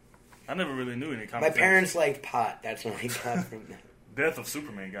never really knew any comics. My parents liked pot. That's what I got from them. Death of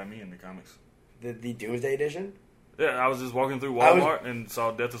Superman got me into comics. The Doomsday Edition? Yeah, I was just walking through Walmart and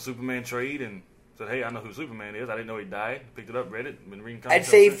saw Death of Superman trade and said, hey, I know who Superman is. I didn't know he died. Picked it up, read it, been reading comics. I'd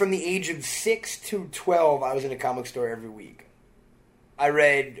say from the age of 6 to 12, I was in a comic store every week. I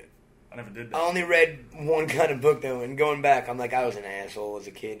never did that. I only read one kind of book, though, and going back, I'm like, I was an asshole as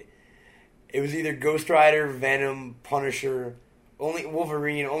a kid. It was either Ghost Rider, Venom, Punisher, only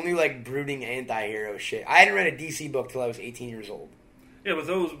Wolverine, only, like, brooding anti-hero shit. I hadn't read a DC book till I was 18 years old. Yeah, but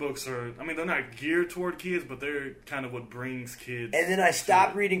those books are, I mean, they're not geared toward kids, but they're kind of what brings kids. And then I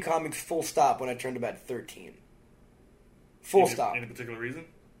stopped reading comics full stop when I turned about 13. Full stop. Any particular reason?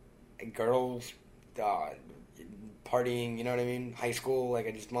 Girls, partying, you know what I mean? High school, like,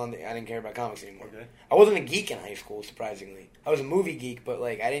 I didn't care about comics anymore. Okay. I wasn't a geek in high school, surprisingly. I was a movie geek, but,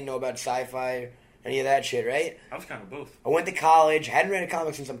 like, I didn't know about sci-fi or any of that shit, right? I was kind of both. I went to college, hadn't read a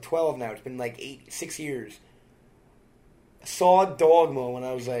comic since I'm 12 now. It's been, like, 6 years. I saw Dogma when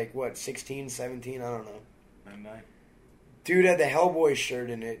I was, like, 16, 17? I don't know. 99. Dude had the Hellboy shirt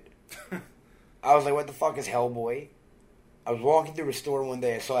in it. I was like, what the fuck is Hellboy? I was walking through a store one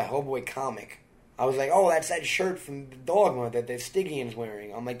day. I saw a Hellboy comic. I was like, oh, that's that shirt from Dogma that Stygian's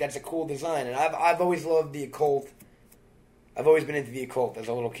wearing. I'm like, that's a cool design. And I've always loved the occult. I've always been into the occult as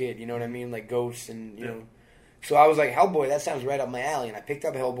a little kid. You know what I mean? Like ghosts and, you know. So I was like, Hellboy, that sounds right up my alley. And I picked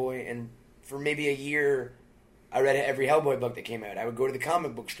up Hellboy. And for maybe a year, I read every Hellboy book that came out. I would go to the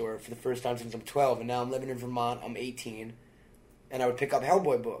comic book store for the first time since I'm 12. And now I'm living in Vermont. I'm 18. And I would pick up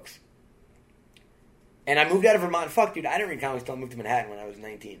Hellboy books. And I moved out of Vermont. Fuck, dude, I didn't read comics until I moved to Manhattan when I was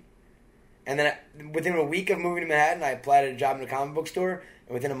 19. And then within a week of moving to Manhattan, I applied at a job in a comic book store.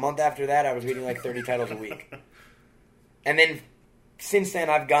 And within a month after that, I was reading like 30 titles a week. And then since then,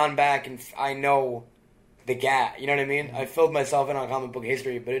 I've gone back and I know the gap. You know what I mean? I filled myself in on comic book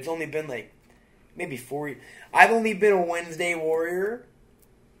history, but it's only been like maybe 4 years. I've only been a Wednesday warrior,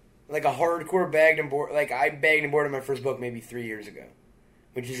 like a hardcore bagged and board. Like I bagged and boarded my first book maybe 3 years ago,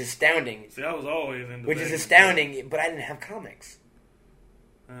 which is astounding. See, I was always into which is astounding, but I didn't have comics.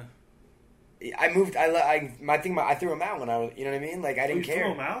 I moved. I threw them out when I was. You know what I mean? Like I didn't care.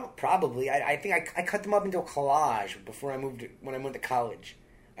 Threw them out? Probably. I think I cut them up into a collage before I moved. When I went to college,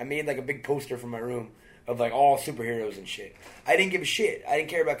 I made like a big poster for my room of like all superheroes and shit. I didn't give a shit. I didn't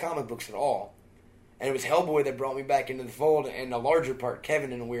care about comic books at all. And it was Hellboy that brought me back into the fold, and the larger part,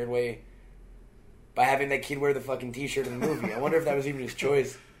 Kevin, in a weird way, by having that kid wear the fucking T-shirt in the movie. I wonder if that was even his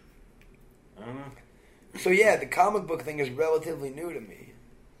choice. I don't know. So yeah, the comic book thing is relatively new to me.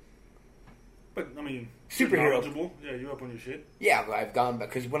 But, I mean, superhero. You're knowledgeable. Yeah, you up on your shit. Yeah, I've gone back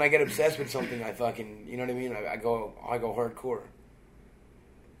because when I get obsessed with something, I fucking, you know what I mean. I go hardcore.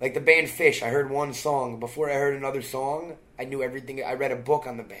 Like the band Fish, I heard one song before I heard another song. I knew everything. I read a book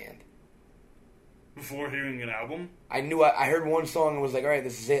on the band before hearing an album. I knew I heard one song and was like, all right,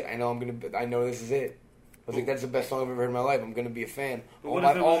 this is it. I know this is it. I was like, that's the best song I've ever heard in my life. I'm gonna be a fan.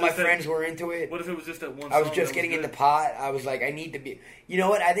 All my friends were into it. What if it was just that one song? I was just getting into pot. I was like, I need to be. You know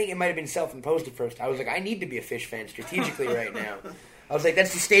what? I think it might have been self-imposed at first. I was like, I need to be a Fish fan strategically right now. I was like,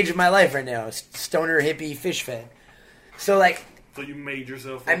 that's the stage of my life right now. Stoner, hippie, Fish fan. So like. So you made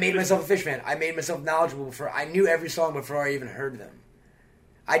yourself. I made myself a Fish fan. I made myself knowledgeable before. I knew every song before I even heard them.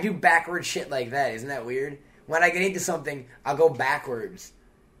 I do backward shit like that. Isn't that weird? When I get into something, I'll go backwards.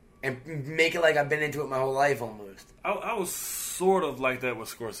 And make it like I've been into it my whole life almost. I was sort of like that with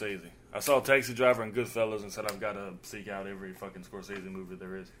Scorsese. I saw Taxi Driver and Goodfellas and said I've got to seek out every fucking Scorsese movie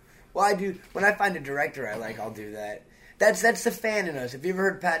there is. Well, I do. When I find a director I like, I'll do that. That's the fan in us. Have you ever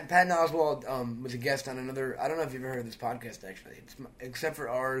heard Patton Oswalt was a guest on another... I don't know if you've ever heard this podcast, actually. Except for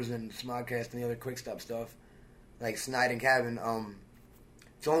ours and Smodcast and the other Quick Stop stuff. Like Snide and Cabin.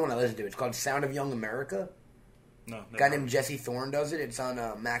 It's the only one I listen to. It's called Sound of Young America. No, a guy named Jesse Thorne does it. It's on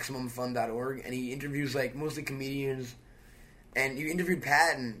MaximumFun.org, and he interviews like mostly comedians. And he interviewed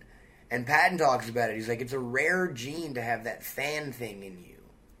Patton, and Patton talks about it. He's like, it's a rare gene to have that fan thing in you.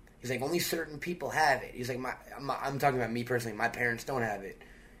 He's like, only certain people have it. He's like, I'm talking about me personally. My parents don't have it.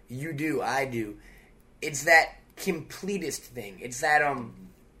 You do. I do. It's that completist thing. It's that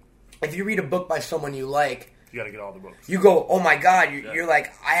if you read a book by someone you like. You got to get all the books. You go, oh my God, you're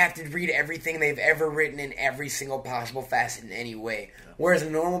like, I have to read everything they've ever written in every single possible facet in any way. Yeah. Whereas a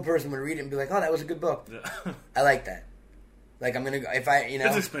normal person would read it and be like, oh, that was a good book. Yeah. I like that. Like, I'm going to, if I, you know.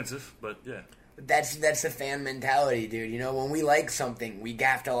 It's expensive, but yeah. That's the fan mentality, dude. You know, when we like something, we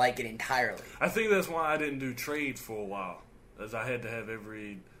have to like it entirely. I think that's why I didn't do trades for a while, as I had to have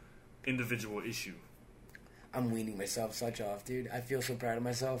every individual issue. I'm weaning myself such off, dude. I feel so proud of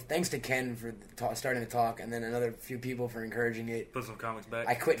myself. Thanks to Ken for starting to talk, and then another few people for encouraging it. Put some comics back.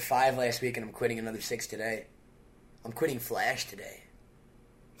 I quit 5 last week, and I'm quitting another 6 today. I'm quitting Flash today.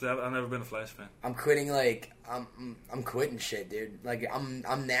 See, I've never been a Flash fan. I'm quitting, like, I'm quitting shit, dude. Like,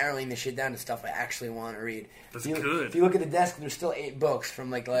 I'm narrowing the shit down to stuff I actually want to read. That's good. If you look at the desk, there's still 8 books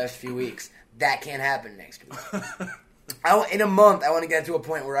from, like, the last few weeks. That can't happen next week. In a month, I want to get to a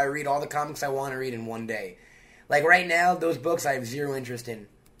point where I read all the comics I want to read in one day. Like, right now, those books I have zero interest in.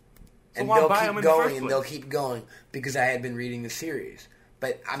 So And why they'll buy keep them in the going, first and place? they'll keep going, because I had been reading the series.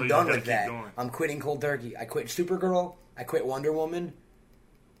 But I'm So you done gotta with keep that. going. I'm quitting cold turkey. I quit Supergirl. I quit Wonder Woman.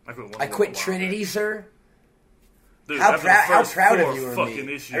 I quit Trinity, sir. Dude, How after the proud first of 4 you of fucking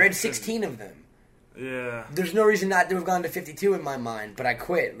me. issues, I read 16 of them. Yeah. There's no reason not to have gone to 52 in my mind, but I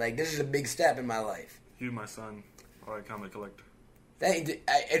quit. Like, this is a big step in my life. You, my son, are a comic collector.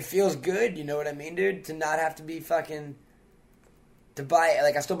 It feels good, you know what I mean, dude? To not have to be fucking... To buy...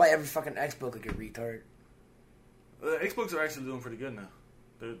 Like, I still buy every fucking X book like a retard. X books are actually doing pretty good now.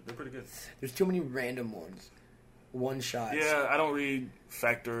 They're pretty good. There's too many random ones. One shots. Yeah, I don't read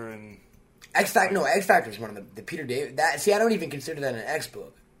Factor and... X Factor is one of the Peter David... See, I don't even consider that an X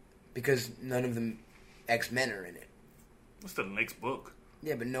book. Because none of the X-Men are in it. What's the next book?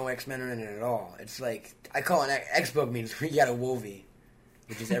 Yeah, but no X-Men are in it at all. It's like... I call an X book means we got a Wolvie.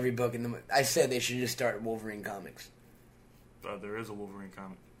 Which is every book in the... I said they should just start Wolverine comics. There is a Wolverine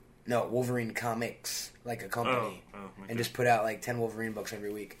comic. No, Wolverine Comics. Like a company. Okay. And just put out like 10 Wolverine books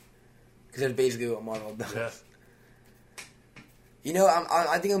every week. Because that's basically what Marvel does. Yeah. You know,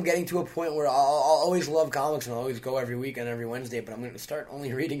 I think I'm getting to a point where I'll always love comics and I'll always go every week and every Wednesday, but I'm going to start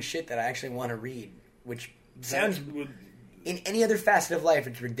only reading shit that I actually want to read. Which sounds... In any other facet of life,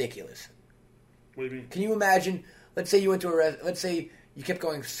 it's ridiculous. What do you mean? Can you imagine... Let's say you went to let's say you kept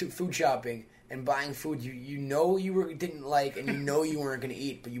going food shopping and buying food you know you didn't like and you know you weren't going to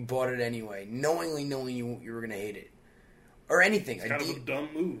eat, but you bought it anyway, knowing you were going to hate it. Or anything. It's kind of a dumb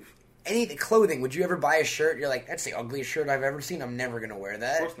move. Anything, clothing. Would you ever buy a shirt? You're like, that's the ugliest shirt I've ever seen. I'm never going to wear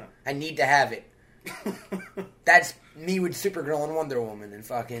that. Of course not. I need to have it. That's me with Supergirl and Wonder Woman and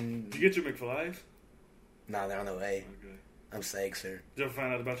fucking... Did you get your McFly's? No, they're on the way. Okay. I'm psyched, sir. Did you ever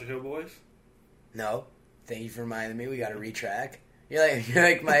find out about your Hillboys? No. Thank you for reminding me. We got to retrack. You're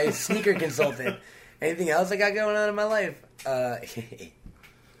like my sneaker consultant. Anything else I got going on in my life? I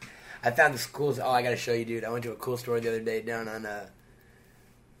found this cool... Oh, I got to show you, dude. I went to a cool store the other day down on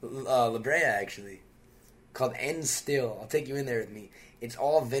La Brea, actually, called End Still. I'll take you in there with me. It's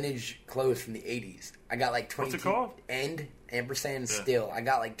all vintage clothes from the 80s. I got like 20... What's it called? End, ampersand, Yeah. Still. I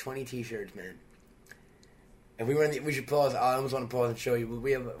got like 20 t-shirts, man. If we should pause. I almost want to pause and show you, but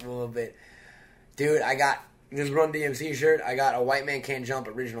we have a little bit. Dude, I got this Run DMC shirt. I got a White Man Can't Jump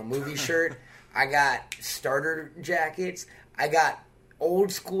original movie shirt. I got starter jackets. I got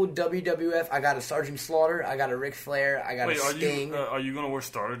old school WWF. I got a Sergeant Slaughter. I got a Ric Flair. I got a Sting. Are you going to wear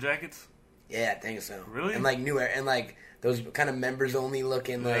starter jackets? Yeah, I think so. Really? And like newer and like those kind of members only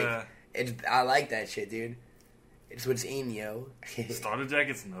looking Yeah. like I like that shit, dude. It's what's in, yo. Starter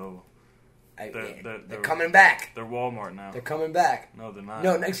jackets? No. They're coming back. They're Walmart now. They're coming back. No, they're not.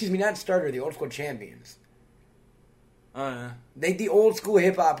 No, excuse me, not starter. The old school champions. Oh, yeah. The old school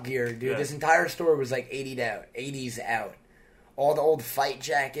hip hop gear, dude. Yeah. This entire store was like 80s out. All the old fight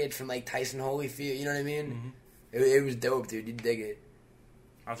jackets from like Tyson Holyfield. You know what I mean? Mm-hmm. It was dope, dude. You'd dig it.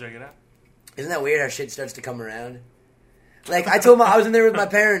 I'll check it out. Isn't that weird how shit starts to come around? Like, I told I was in there with my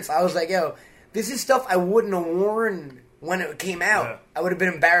parents. I was like, yo, this is stuff I wouldn't have worn when it came out. Yeah. I would have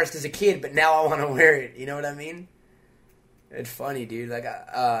been embarrassed as a kid, but now I want to wear it. You know what I mean? It's funny, dude. Like,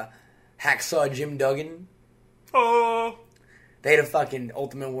 Hacksaw Jim Duggan. Oh! They had a fucking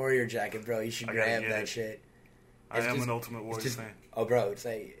Ultimate Warrior jacket, bro. You should I gotta grab get that it. shit. I It's am just- an Ultimate Warrior Just, fan. oh, bro, it's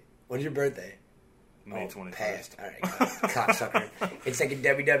like, when's your birthday? May Oh, 21st. Past. All right, cocksucker. It's like a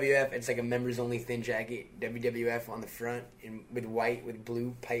WWF. It's like a members only thin jacket. WWF on the front with white with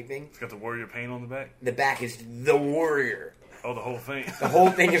blue piping. It's got the Warrior paint on the back. The back is the Warrior. Oh, the whole thing. The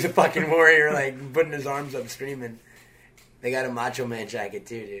whole thing is a fucking Warrior, like putting his arms up, screaming. They got a Macho Man jacket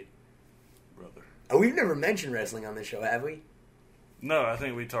too, dude. Brother. Oh, we've never mentioned wrestling on this show, have we? No, I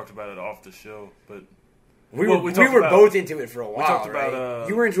think we talked about it off the show, but We Well, were, we we talked were about- both into it for a while, talked right? about,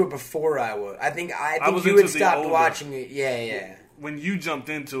 You were into it before I was. I think was you into had the stopped older- watching it. Yeah. when you jumped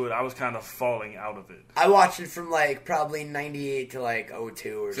into it, I was kind of falling out of it. I watched it from like probably 98 to like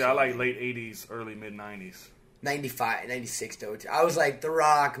 02 or See, something. I like late 80s, early mid 90s. 95, 96 to 02. I was like The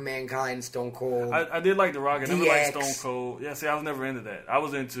Rock, Mankind, Stone Cold. I did like The Rock. I never liked DX. Stone Cold. Yeah, see, I was never into that. I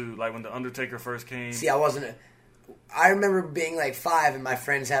was into, like, when The Undertaker first came. See, I wasn't... I remember being like 5 and my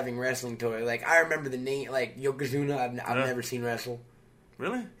friends having wrestling toys. Like, I remember the name, like Yokozuna. I've never seen wrestle.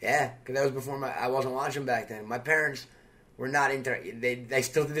 Really? Yeah, because that was before I wasn't watching back then. My parents were not into it. They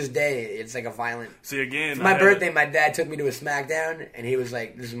still to this day, it's like a violent. See, again, for my birthday, my dad took me to a SmackDown, and he was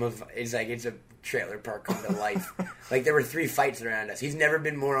like, "This is most." It's like it's a trailer park come to life. Like there were 3 fights around us. He's never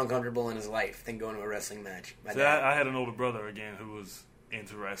been more uncomfortable in his life than going to a wrestling match. I had an older brother again who was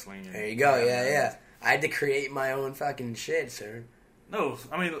into wrestling. There you go. Yeah. I had to create my own fucking shit, sir. No,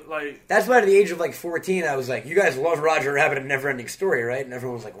 I mean, like... That's why at the age of, like, 14, I was like, you guys love Roger Rabbit and Neverending Story, right? And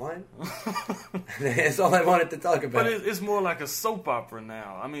everyone was like, what? That's all I wanted to talk about. But it's more like a soap opera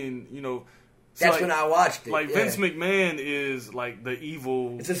now. I mean, you know... That's when I watched it. Like, Vince McMahon is, like, the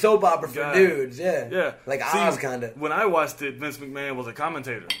evil... It's a soap opera guy. For dudes, yeah. Yeah. Like Oz, kind of. When I watched it, Vince McMahon was a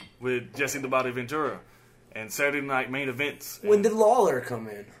commentator with Jesse the Body Ventura and Saturday Night Main Events. When did Lawler come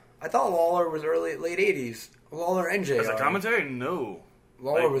in? I thought Lawler was late 80s. Lawler and JR. As a commentary? No.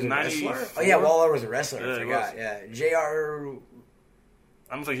 Lawler was a wrestler? Oh, yeah, Lawler was a wrestler. I forgot. Yeah. JR...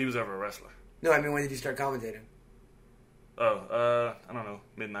 I don't think he was ever a wrestler. No, I mean, when did you start commentating? I don't know,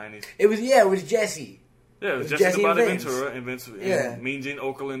 mid-90s. It was Jesse. Yeah, it was Jesse the Body Vince. Ventura and Vince. Yeah. And Mean Gene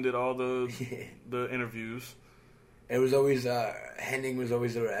Okerlund did all the interviews. It was always, Henning was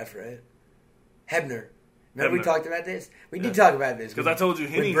always the ref, right? Hebner. Remember we talked about this? We did talk about this. Because I told you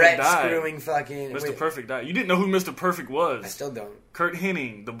Henning Brett died. Screwing fucking... Mr. Perfect died. You didn't know who Mr. Perfect was. I still don't. Kurt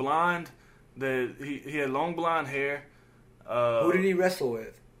Hennig, the blonde, he had long blonde hair. Who did he wrestle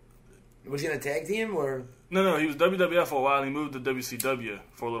with? Was he in a tag team or... No, he was WWF for a while. He moved to WCW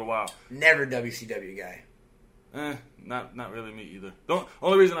for a little while. Never WCW guy. Not really me either. The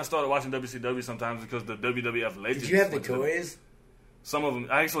only reason I started watching WCW sometimes is because the WWF legends. Did you have the toys? Some of them.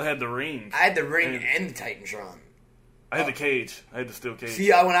 I actually had the ring. I had the ring and the Titantron. I had the cage. I had the steel cage.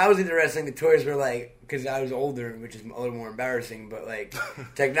 See, when I was into wrestling, the toys were like, because I was older, which is a little more embarrassing, but like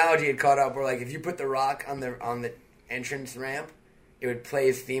technology had caught up. Where like if you put the Rock on the entrance ramp, it would play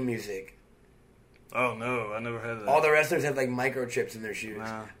his theme music. Oh no, I never had that. All the wrestlers had like microchips in their shoes.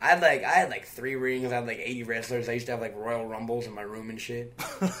 Wow. I had like 3 rings. I had like 80 wrestlers. I used to have like Royal Rumbles in my room and shit.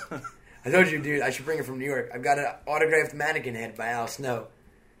 I told you, dude, I should bring it from New York. I've got an autographed mannequin head by Al Snow.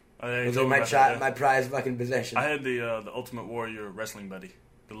 Oh, yeah, it was like my prized fucking possession. I had the Ultimate Warrior wrestling buddy.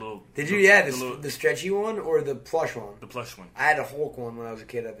 The little. Did you? Yeah, the stretchy one or the plush one? The plush one. I had a Hulk one when I was a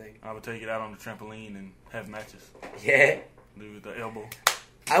kid, I think. I would take it out on the trampoline and have matches. Yeah. Do the elbow.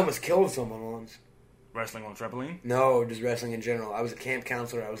 I almost killed someone once. Wrestling on a trampoline? No, just wrestling in general. I was a camp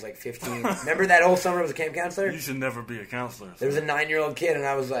counselor. I was like 15. Remember that whole summer I was a camp counselor? You should never be a counselor. So. There was a 9-year-old kid, and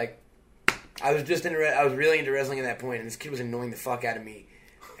I was like, I was really into wrestling at that point, and this kid was annoying the fuck out of me.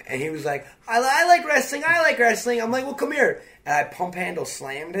 And he was like, I like wrestling. I'm like, well, come here. And I pump handle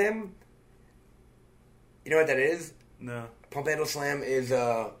slammed him. You know what that is? No. Pump handle slam is,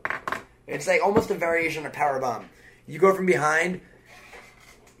 it's like almost a variation of power bomb. You go from behind,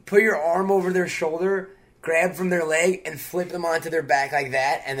 put your arm over their shoulder, grab from their leg, and flip them onto their back like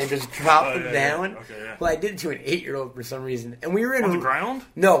that, and then just drop them down. Yeah. Okay, yeah. Well, I did it to an 8-year-old for some reason. And we were in... On the ground?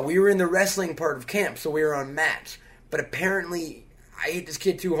 No, we were in the wrestling part of camp, so we were on mats. But apparently, I hit this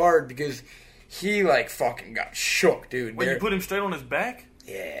kid too hard because he, like, fucking got shook, dude. Wait, you put him straight on his back?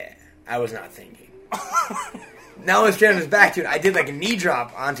 Yeah, I was not thinking. Not only straight on his back, dude, I did, like, a knee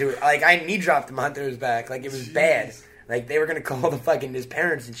drop onto it. Like, I knee dropped him onto his back. Like, it was bad. Like, they were going to call his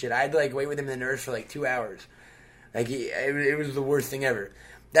parents and shit. I had to, like, wait with him in the nurse for, like, 2 hours. Like, it was the worst thing ever.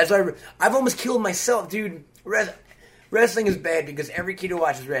 That's why I've almost killed myself, dude. Wrestling is bad because every kid who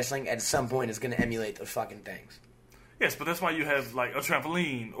watches wrestling at some point is going to emulate those fucking things. Yes, but that's why you have, like, a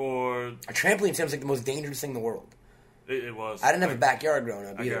trampoline or... A trampoline sounds like the most dangerous thing in the world. It was. I didn't have a backyard growing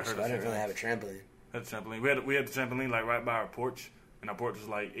up either, so I didn't really that. have a trampoline. I had a trampoline. We had the trampoline, like, right by our porch, and our porch was,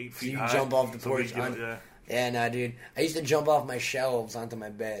 like, 8 feet high. So you jump off the porch. Yeah, nah, dude. I used to jump off my shelves onto my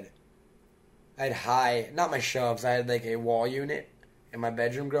bed. I had not my shelves, I had, like, a wall unit in my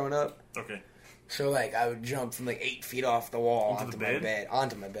bedroom growing up. Okay. So, like, I would jump from, like, 8 feet off the wall onto my bed.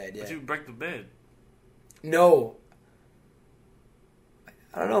 Onto my bed, yeah. But you break the bed. No.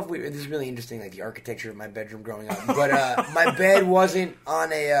 I don't know if this is really interesting, like, the architecture of my bedroom growing up. But, my bed wasn't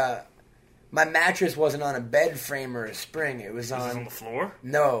on a, my mattress wasn't on a bed frame or a spring. It was on the floor?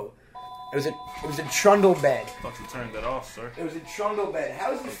 No. It was a trundle bed. I thought you turned that off, sir. It was a trundle bed.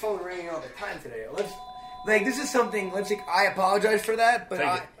 How is this phone ringing all the time today? This is something, I apologize for that, but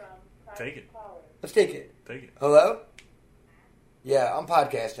Take it. Let's take it. Take it. Hello? Yeah, I'm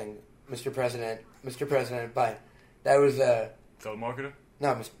podcasting, Mr. President. Mr. President, bye. That was, telemarketer?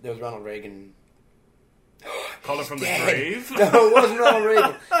 No, that was Ronald Reagan. Call her from the Dead. grave? No, it wasn't Ronald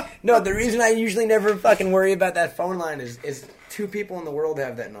Reagan. No, the reason I usually never fucking worry about that phone line is 2 people in the world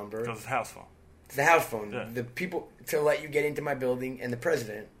have that number. Because it's house phone. It's the house phone. Yeah. The people to let you get into my building and the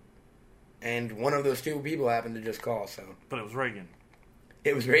president. And one of those 2 people happened to just call, so. But it was Reagan.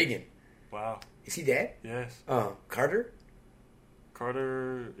 It was Reagan. Wow. Is he dead? Yes. Carter?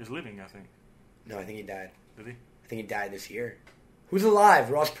 Carter is living, I think. No, I think he died. Did he? I think he died this year. Who's alive?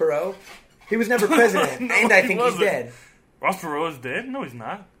 Ross Perot? He was never president, No, and I he think wasn't. he's dead. Ross Perot is dead? No, he's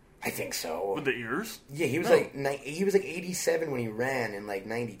not. I think so. With the ears? Yeah, he was No. he was like 87 when he ran in like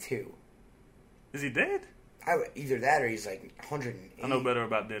 92. Is he dead? Either that or he's like 108. I know better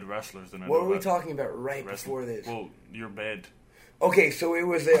about dead wrestlers than I know What were we about talking about right wrestling. before this? Well, your bed. Okay, so it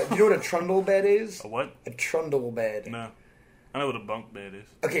was you know what a trundle bed is? A what? A trundle bed. No. I know what a bunk bed is.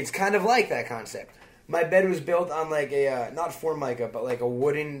 Okay, it's kind of like that concept. My bed was built on like a not Formica, but like a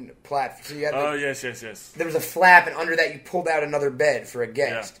wooden platform. So you had Oh, yes. there was a flap, and under that you pulled out another bed for a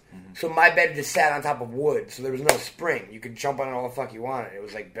guest. Yeah. Mm-hmm. So my bed just sat on top of wood, so there was no spring. You could jump on it all the fuck you wanted. It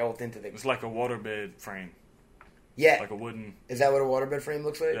was like built into the. It's like a waterbed frame. Yeah, Like a wooden... is that what a waterbed frame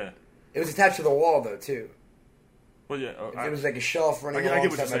looks like? Yeah. It was attached to the wall though too. Well, yeah. It was like a shelf running I get what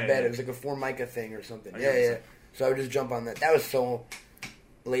alongside you're my saying, bed. yeah. It was like a Formica thing or something. I get Yeah, what you're yeah. saying. So I would just jump on that. That was so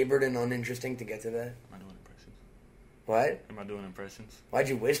labored and uninteresting to get to that. Am I doing impressions? What? Am I doing impressions? Why'd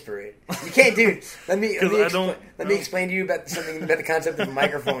you whisper it? You can't do it. Let me I explain to you about something about the concept of a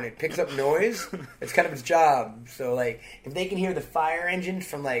microphone. It picks up noise. It's kind of its job. So like, if they can hear the fire engine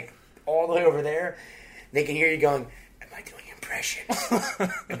from like all the way over there, they can hear you going, "Am I doing impressions?"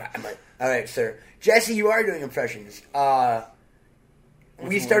 am I? All right, sir. Jesse, you are doing impressions.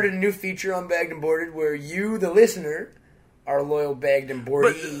 We started a new feature on Bagged and Boarded where you, the listener, are loyal Bagged and But,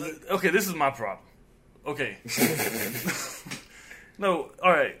 Boarded. okay, this is my problem. Okay. No,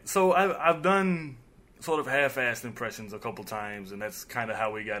 all right. So I've done sort of half-assed impressions a couple times, and that's kind of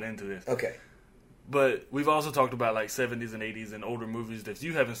how we got into this. Okay. But we've also talked about like 70s and 80s and older movies that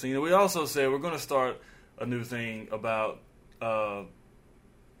you haven't seen. And we also said we're going to start a new thing about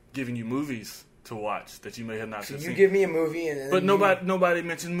giving you movies to watch that you may have not So seen. you give me a movie and But then nobody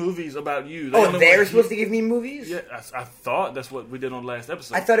mentioned movies about you. Oh, they're supposed to give me movies? Yeah, I thought that's what we did on the last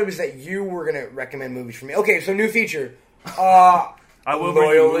episode. I thought it was that you were going to recommend movies for me. Okay, so new feature. I will bring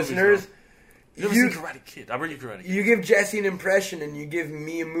you loyal movies, listeners, You ever seen Karate Kid? I'll bring you Karate Kid. you give Jesse an impression and you give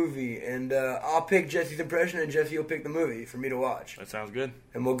me a movie. And I'll pick Jesse's impression and Jesse will pick the movie for me to watch. That sounds good.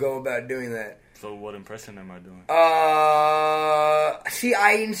 And we'll go about doing that. So what impression am I doing? See,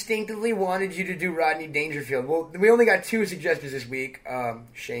 I instinctively wanted you to do Rodney Dangerfield. Well, we only got 2 suggestions this week.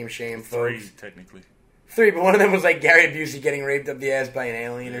 Shame, 3, folks. technically. 3, but one of them was like Gary Busey getting raped up the ass by an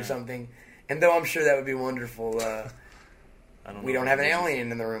alien or Yeah. something. And though I'm sure that would be wonderful, I don't we know don't if have an I'm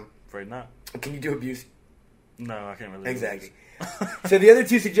alien in the room. Afraid not. Can you do Busey? No, I can't really. do Exactly. this. So the other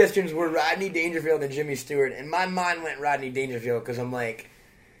 2 suggestions were Rodney Dangerfield and Jimmy Stewart, and my mind went Rodney Dangerfield because I'm like,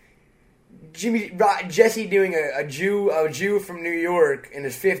 Jesse doing a Jew from New York in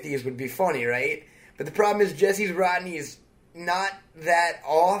his 50s would be funny, right? But the problem is Jesse's Rodney is not that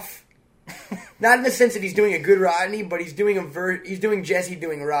off. Not in the sense that he's doing a good Rodney, but he's doing he's doing Jesse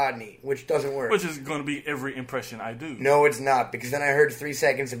doing Rodney, which doesn't work. Which is going to be every impression I do. No, it's not, because then I heard 3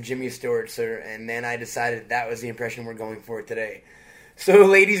 seconds of Jimmy Stewart, sir, and then I decided that was the impression we're going for today. So,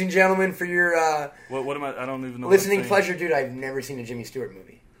 ladies and gentlemen, for your What am I? I don't even know. listening what I'm saying. pleasure, dude, I've never seen a Jimmy Stewart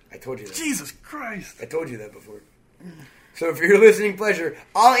movie. I told you that. Jesus Christ. I told you that before. So, for your listening pleasure,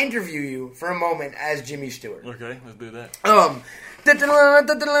 I'll interview you for a moment as Jimmy Stewart. Okay, let's do that.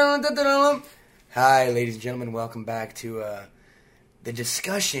 Hi, ladies and gentlemen. Welcome back to the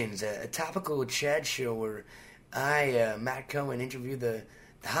discussions, a topical chat show where I, Matt Cohen, interview the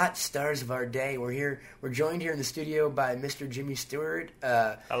hot stars of our day. We're joined here in the studio by Mr. Jimmy Stewart.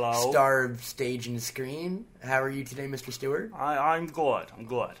 Hello. Star of stage and screen. How are you today, Mr. Stewart? I'm good. I'm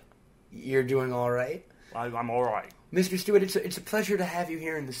good. You're doing all right, I'm all right. Mr. Stewart. It's a pleasure to have you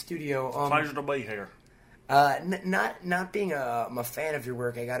here in the studio. Pleasure to be here. Not being I'm a fan of your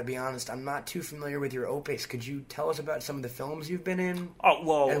work, I got to be honest. I'm not too familiar with your opus. Could you tell us about some of the films you've been in? Oh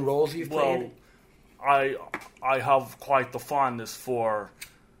well. And roles you've played? I have quite the fondness for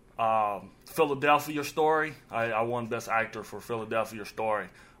Philadelphia Story. I won Best Actor for Philadelphia Story.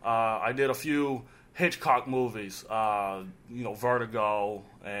 I did a few Hitchcock movies. Vertigo,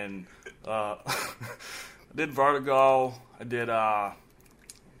 and I did Vertigo. I did a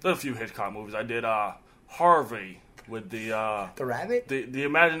few Hitchcock movies. I did Harvey with the Rabbit? the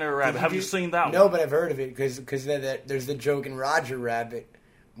imaginary rabbit. Have you seen that one? No, but I've heard of it because there's the joke in Roger Rabbit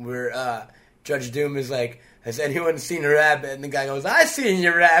where Judge Doom is like, has anyone seen a rabbit? And the guy goes, I seen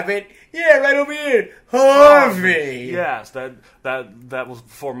your rabbit. Yeah, right over here. Harvey. Yes, that was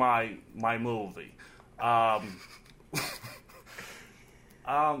for my movie.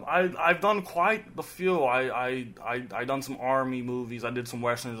 I've done quite a few. I done some army movies. I did some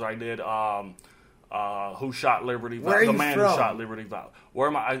westerns. I did Who Shot Liberty Valance? Where are The you Man from? Who Shot Liberty Valance. Where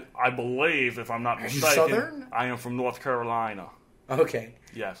am I? I believe, if I'm not mistaken, Southern? I am from North Carolina. Okay.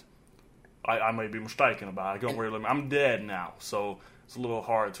 Yes. I may be mistaken about it. I don't really remember. I'm dead now, so it's a little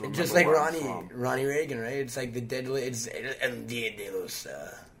hard to remember. Just like where I'm from. Ronnie Reagan, right? It's like the deadly. It's El Dia de los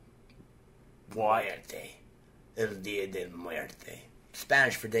What? Muerte. El Dia de la Muerte.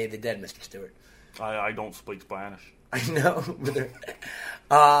 Spanish for Day of the Dead, Mr. Stewart. I don't speak Spanish. I know.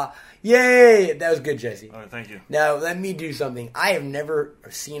 Yay! That was good, Jesse. All right, thank you. Now let me do something. I have never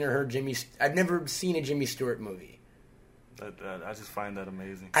seen or heard I've never seen a Jimmy Stewart movie. I just find that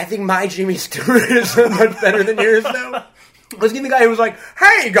amazing. I think my Jimmy Stewart is so much better than yours, though. Was he the guy who was like,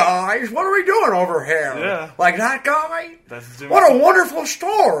 "Hey guys, what are we doing over here?" Yeah. Like that guy. That's Jimmy What a Stewart. wonderful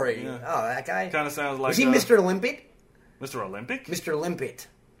story. Yeah. Oh, that guy. Kind of sounds like. Was he Mr. Limpet? Mr. Olympic? Mr. Limpet,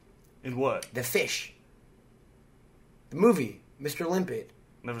 In what? the fish. The movie, Mr. Limpet.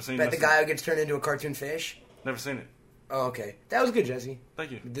 Never seen. About the Mr. guy who gets turned into a cartoon fish. Never seen it. Oh, okay. That was good, Jesse.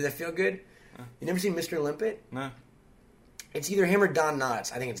 Thank you. Did that feel good? You never seen Mr. Limpet? No. It's either him or Don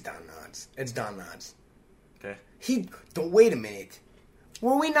Knotts. I think it's Don Knotts. It's Don Knotts. Okay. Wait a minute.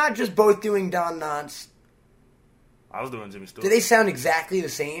 Were we not just both doing Don Knotts? I was doing Jimmy Stewart. Do they sound exactly the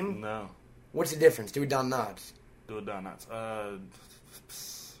same? No. What's the difference? Do Don Knotts. Do it Don Knotts.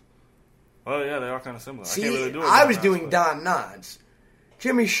 Well, yeah, they are kind of similar. See, I can't really do it. I was Knotts, doing but- Don Knotts.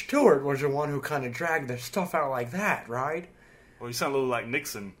 Jimmy Stewart was the one who kind of dragged the stuff out like that, right? Well, you sound a little like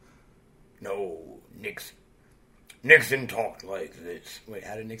Nixon. No, Nixon. Nixon talked like this. Wait,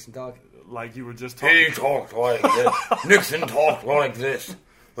 how did Nixon talk? Like you were just talking. He talked like this. Nixon talked like this.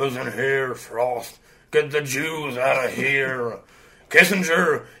 Listen here, Frost. Get the Jews out of here.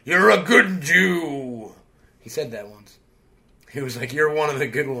 Kissinger, you're a good Jew. He said that once. He was like, you're one of the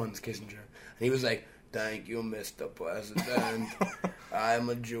good ones, Kissinger. And he was like, thank you, Mr. President. I'm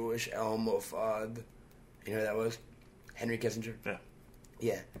a Jewish Elmer Fudd. You know who that was? Henry Kissinger. Yeah.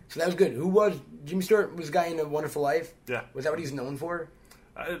 Yeah. So that was good. Who was Jimmy Stewart? Was the guy in A Wonderful Life? Yeah. Was that what he's known for?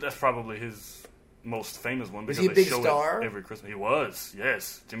 That's probably his most famous one. Was Because he a they big show star? It every Christmas. He was.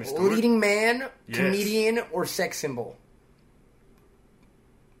 Yes. Jimmy Stewart. Leading man, Yes. comedian, or sex symbol?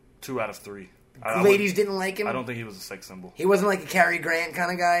 2 out of 3. Ladies didn't like him? I don't think he was a sex symbol. He wasn't like a Cary Grant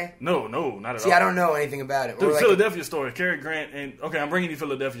kind of guy? No, not at all. See, I don't know anything about it. Dude, Or like Philadelphia Story. Cary Grant and okay, I'm bringing you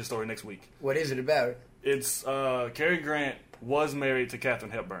Philadelphia Story next week. what is it about? It's Cary Grant was married to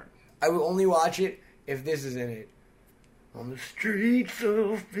Katharine Hepburn. I will only watch it if this is in it. On the streets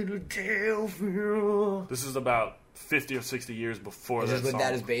of Philadelphia. This is about 50 or 60 years before Is that this what song.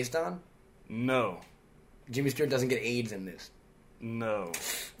 that is based on? No. Jimmy Stewart doesn't get AIDS in this. No.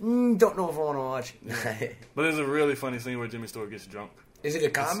 Don't know if I want to watch it. But there's a really funny scene where Jimmy Stewart gets drunk. Is it a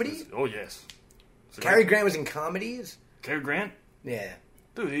comedy? Oh, yes. Cary Grant was in comedies? Cary Grant? Yeah.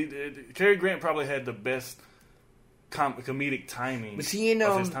 Dude, Cary Grant probably had the best comedic timing Was he in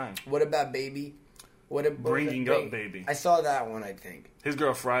of his time. What About Baby? What was Bringing that? Up Baby. I saw that one, I think. His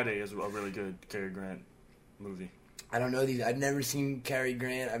Girl Friday is a really good Cary Grant movie. I don't know these. I've never seen Cary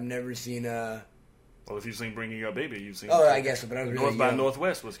Grant. I've never seen Well, if you've seen Bringing Up Baby, you've seen... Oh, I guess so, but I was really North by young.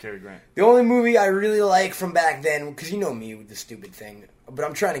 Northwest was Cary Grant. The only movie I really like from back then, because you know me with the stupid thing, but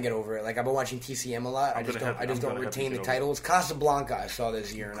I'm trying to get over it. Like I've been watching TCM a lot. I just don't retain the titles. Casablanca I saw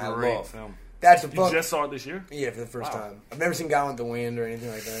this year and I Great love. film. That's a You book. just saw it this year? Yeah, for the first Wow. time. I've never seen Gone with the Wind or anything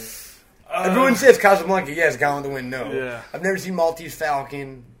like that. Everyone says Casablanca, yes. Gone with the Wind, no. Yeah. I've never seen Maltese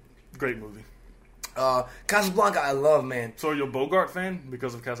Falcon. Great movie. Casablanca, I love, man. So you're a Bogart fan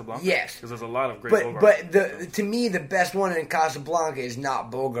because of Casablanca? Yes. Because there's a lot of great But Bogart. to me, the best one in Casablanca is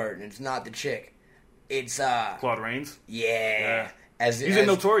not Bogart and it's not the chick. It's Claude Rains? yeah. Yeah. He's in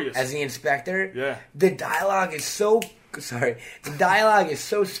Notorious. as the inspector. Yeah. The dialogue is so The dialogue is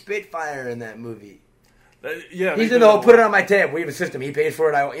so spitfire in that movie. Yeah. He's they in did the whole a put it lot. on my tab. We have a system. He paid for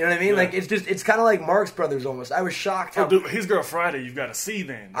it. You know what I mean? Yeah. Like it's kind of like Marx Brothers almost. I was shocked. Oh, How, dude, His Girl Friday, you've got to see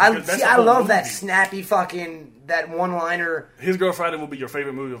then. I Because that's see. the I whole love that movie. snappy fucking that one liner. His Girl Friday will be your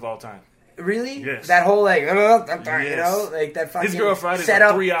favorite movie of all time. Really? Yes. That whole like, you know, Yes. like that fucking His Girl Friday is set a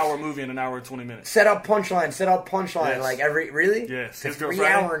up 3-hour movie in an hour and 20 minutes. set up punchline, Yes. like every really. Yes. It's a His Girl 3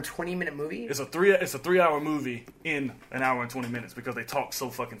 Friday. hour and 20-minute movie. It's a 3-hour movie in an hour and 20 minutes because they talk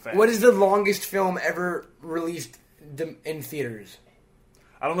so fucking fast. What is the longest film ever released in theaters?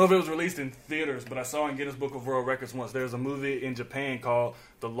 I don't know if it was released in theaters, but I saw in Guinness Book of World Records once. There's a movie in Japan called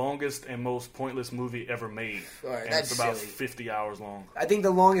The Longest and Most Pointless Movie Ever Made. Right, and that's it's about silly. 50 hours long. I think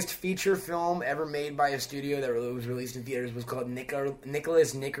the longest feature film ever made by a studio that was released in theaters was called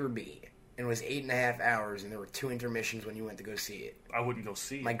Nicholas Nickerby. And it was 8.5 hours, and there were 2 intermissions when you went to go see it. I wouldn't go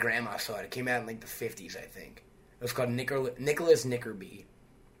see it. My grandma saw it. It came out in like the 50s, I think. It was called Nicholas Nickerby.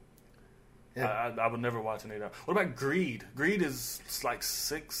 I would never watch an 8 hour. What about Greed? Greed is like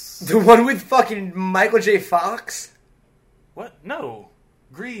 6. The one with fucking Michael J. Fox? What? No.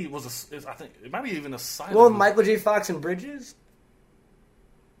 Greed was I think it might be even a silent. Well, movie. Michael J. Fox and Bridges?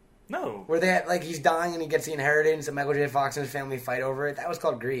 No. Where they had, like, he's dying and he gets the inheritance and Michael J. Fox and his family fight over it. That was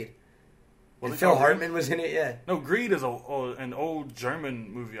called Greed. Was And it Phil called Greed? Hartman was in it, yeah. No, Greed is an old German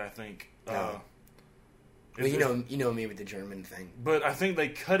movie, I think. Oh. Well, It's- you know me with the German thing. But I think they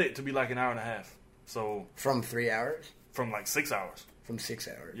cut it to be like an hour and a half. So From 3 hours? from like 6 hours. From 6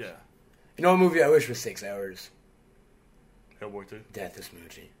 hours. Yeah. You know what movie I wish was 6 hours? Hellboy 2. Death of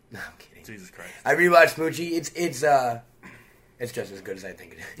Smoochie. No, I'm kidding. Jesus Christ. I rewatched Smoochie. It's just as good as I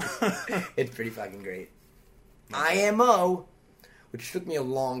think it is. It's pretty fucking great. IMO, which took me a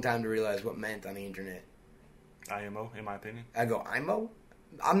long time to realize what meant on the internet. IMO, in my opinion. I go, IMO?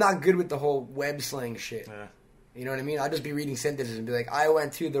 I'm not good with the whole web slang shit. Yeah. You know what I mean? I'll just be reading sentences and be like, I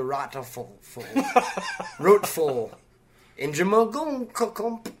went to the Rotful. In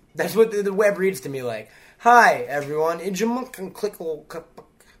Jamaica. That's what the web reads to me like. Hi, everyone. In Jamaica.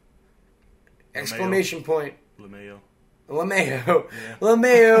 Exclamation point. LeMayo. LeMayo. Yeah.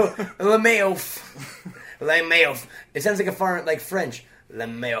 LeMayo. It sounds like a foreign, like French.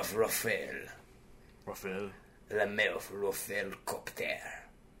 LeMayo Raphael. Raphael. LeMayo Raphael Copter.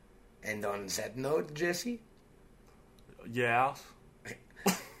 And on that note, Jesse, Yeah.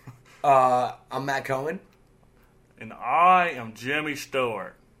 I'm Matt Cohen. And I am Jimmy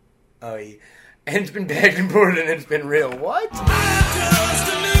Stewart. Oh, yeah. And it's been bagged and boarded and it's been real. What? I'm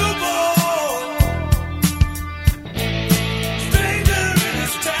just a newborn.